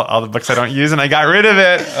rid of all the books I don't use, and I got rid of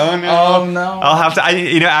it. Oh no! Oh no! I'll have to.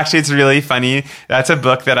 Actually, it's really funny. That's a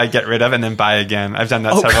book that I get rid of and then buy again. I've done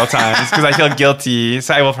that several times because I feel guilty,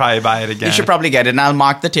 so I will probably buy it again. You should probably get it, and I'll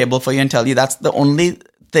mark the table for you and tell you that's the only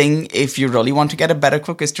thing, if you really want to get a better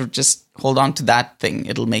cook, is to just hold on to that thing.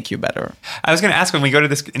 It'll make you better. I was going to ask, when we go to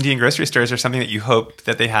this Indian grocery store, is there something that you hope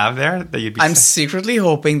that they have there that you'd be? I'm secretly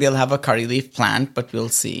hoping they'll have a curry leaf plant, but we'll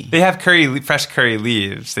see. They have fresh curry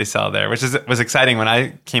leaves they sell there, which was exciting when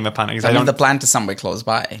I came upon it. I mean, the plant is somewhere close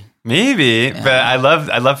by. Maybe, but I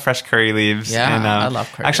love fresh curry leaves. Yeah, and, I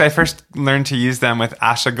love curry. Actually, I first learned to use them with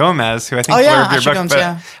Asha Gomez, who I think blurbed your book. Gomes,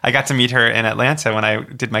 but I got to meet her in Atlanta when I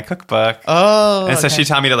did my cookbook. Oh, and so she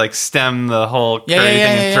taught me to like stem the whole curry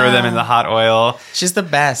thing and throw them in the hot oil. She's the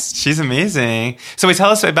best. She's amazing. So,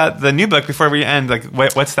 tell us about the new book before we end. Like,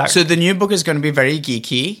 what's that? So the new book is going to be very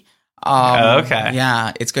geeky. Okay.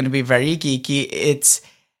 Yeah, it's going to be very geeky.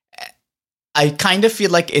 I kind of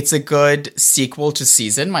feel like it's a good sequel to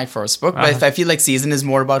Season, my first book. But I feel like Season is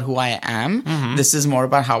more about who I am. Mm-hmm. This is more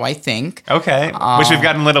about how I think. Okay. Which we've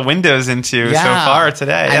gotten little windows into so far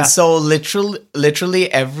today. And so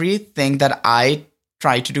literally everything that I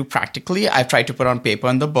try to do practically, I've tried to put on paper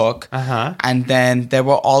in the book. And then there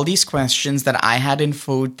were all these questions that I had in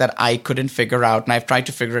food that I couldn't figure out. And I've tried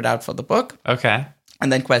to figure it out for the book. Okay.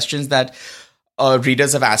 And then questions that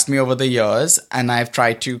readers have asked me over the years, and I've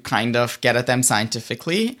tried to kind of get at them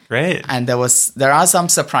scientifically. Great. And there are some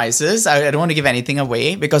surprises. I don't want to give anything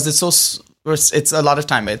away because it's a lot of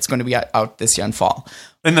time. It's going to be out this year in fall.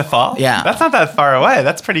 In the fall? Yeah. That's not that far away.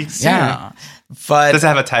 That's pretty soon. Yeah. But does it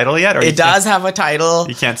have a title yet? It does have a title.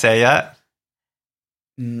 You can't say yet?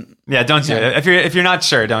 Yeah, don't do it. If you're not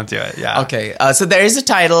sure, don't do it. Yeah. Okay. So there is a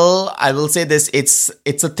title. I will say this.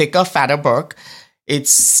 It's a thicker, fatter book.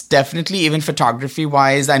 It's definitely, even photography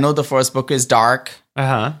wise, I know the first book is dark.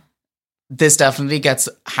 This definitely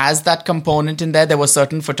has that component in there. There were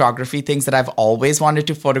certain photography things that I've always wanted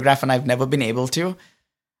to photograph and I've never been able to.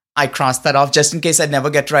 I crossed that off just in case I'd never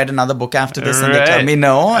get to write another book after this and they tell me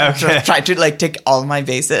no. Okay. Try to tick all my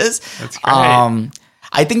bases. That's great.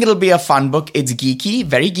 I think it'll be a fun book. It's geeky,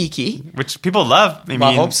 very geeky. Which people love.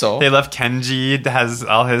 I hope so. They love Kenji, has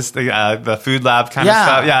all his, the food lab kind of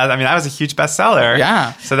stuff. Yeah, I mean, that was a huge bestseller.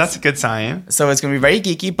 Yeah. So that's a good sign. So it's going to be very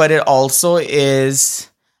geeky, but it also is,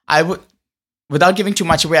 without giving too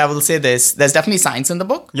much away, I will say this. There's definitely science in the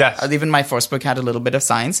book. Yes. Even my first book had a little bit of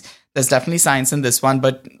science. There's definitely science in this one,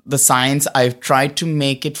 but the science, I've tried to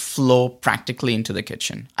make it flow practically into the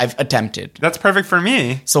kitchen. I've attempted. That's perfect for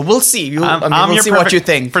me. So we'll see. We'll see what you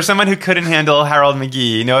think. For someone who couldn't handle Harold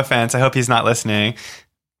McGee, no offense, I hope he's not listening.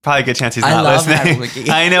 Probably a good chance he's not listening. I love Harold McGee.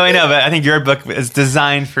 I know, but I think your book is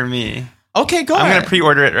designed for me. Okay, go ahead. I'm going to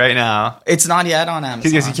pre-order it right now. It's not yet on Amazon.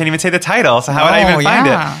 Because you can't even say the title, so how would I even find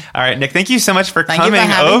it? All right, Nick, thank you so much for coming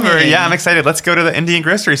over. Me. Yeah, I'm excited. Let's go to the Indian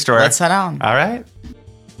grocery store. Let's head on. All right.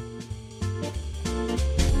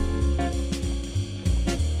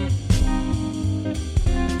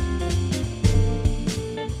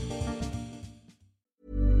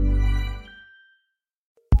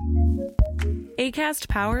 Acast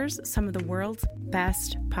powers some of the world's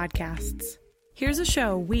best podcasts. Here's a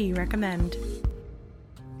show we recommend.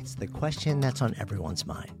 It's the question that's on everyone's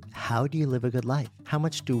mind. How do you live a good life? How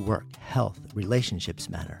much do work, health, relationships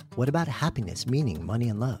matter? What about happiness, meaning, money,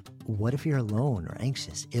 and love? What if you're alone or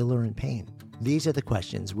anxious, ill or in pain? These are the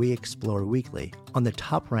questions we explore weekly on the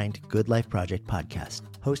top-ranked Good Life Project podcast,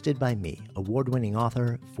 hosted by me, award-winning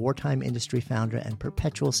author, 4-time industry founder, and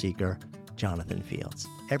perpetual seeker, Jonathan Fields.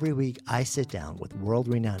 Every week, I sit down with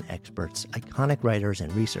world-renowned experts, iconic writers,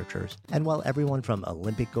 and researchers, and while everyone from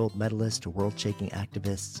Olympic gold medalists to world-shaking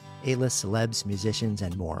activists, A-list celebs, musicians,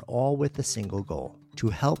 and more, all with the single goal, to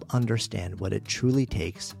help understand what it truly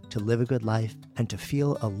takes to live a good life and to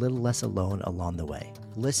feel a little less alone along the way.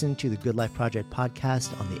 Listen to the Good Life Project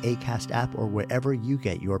podcast on the Acast app or wherever you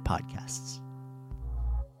get your podcasts.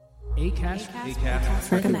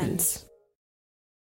 Acast recommends.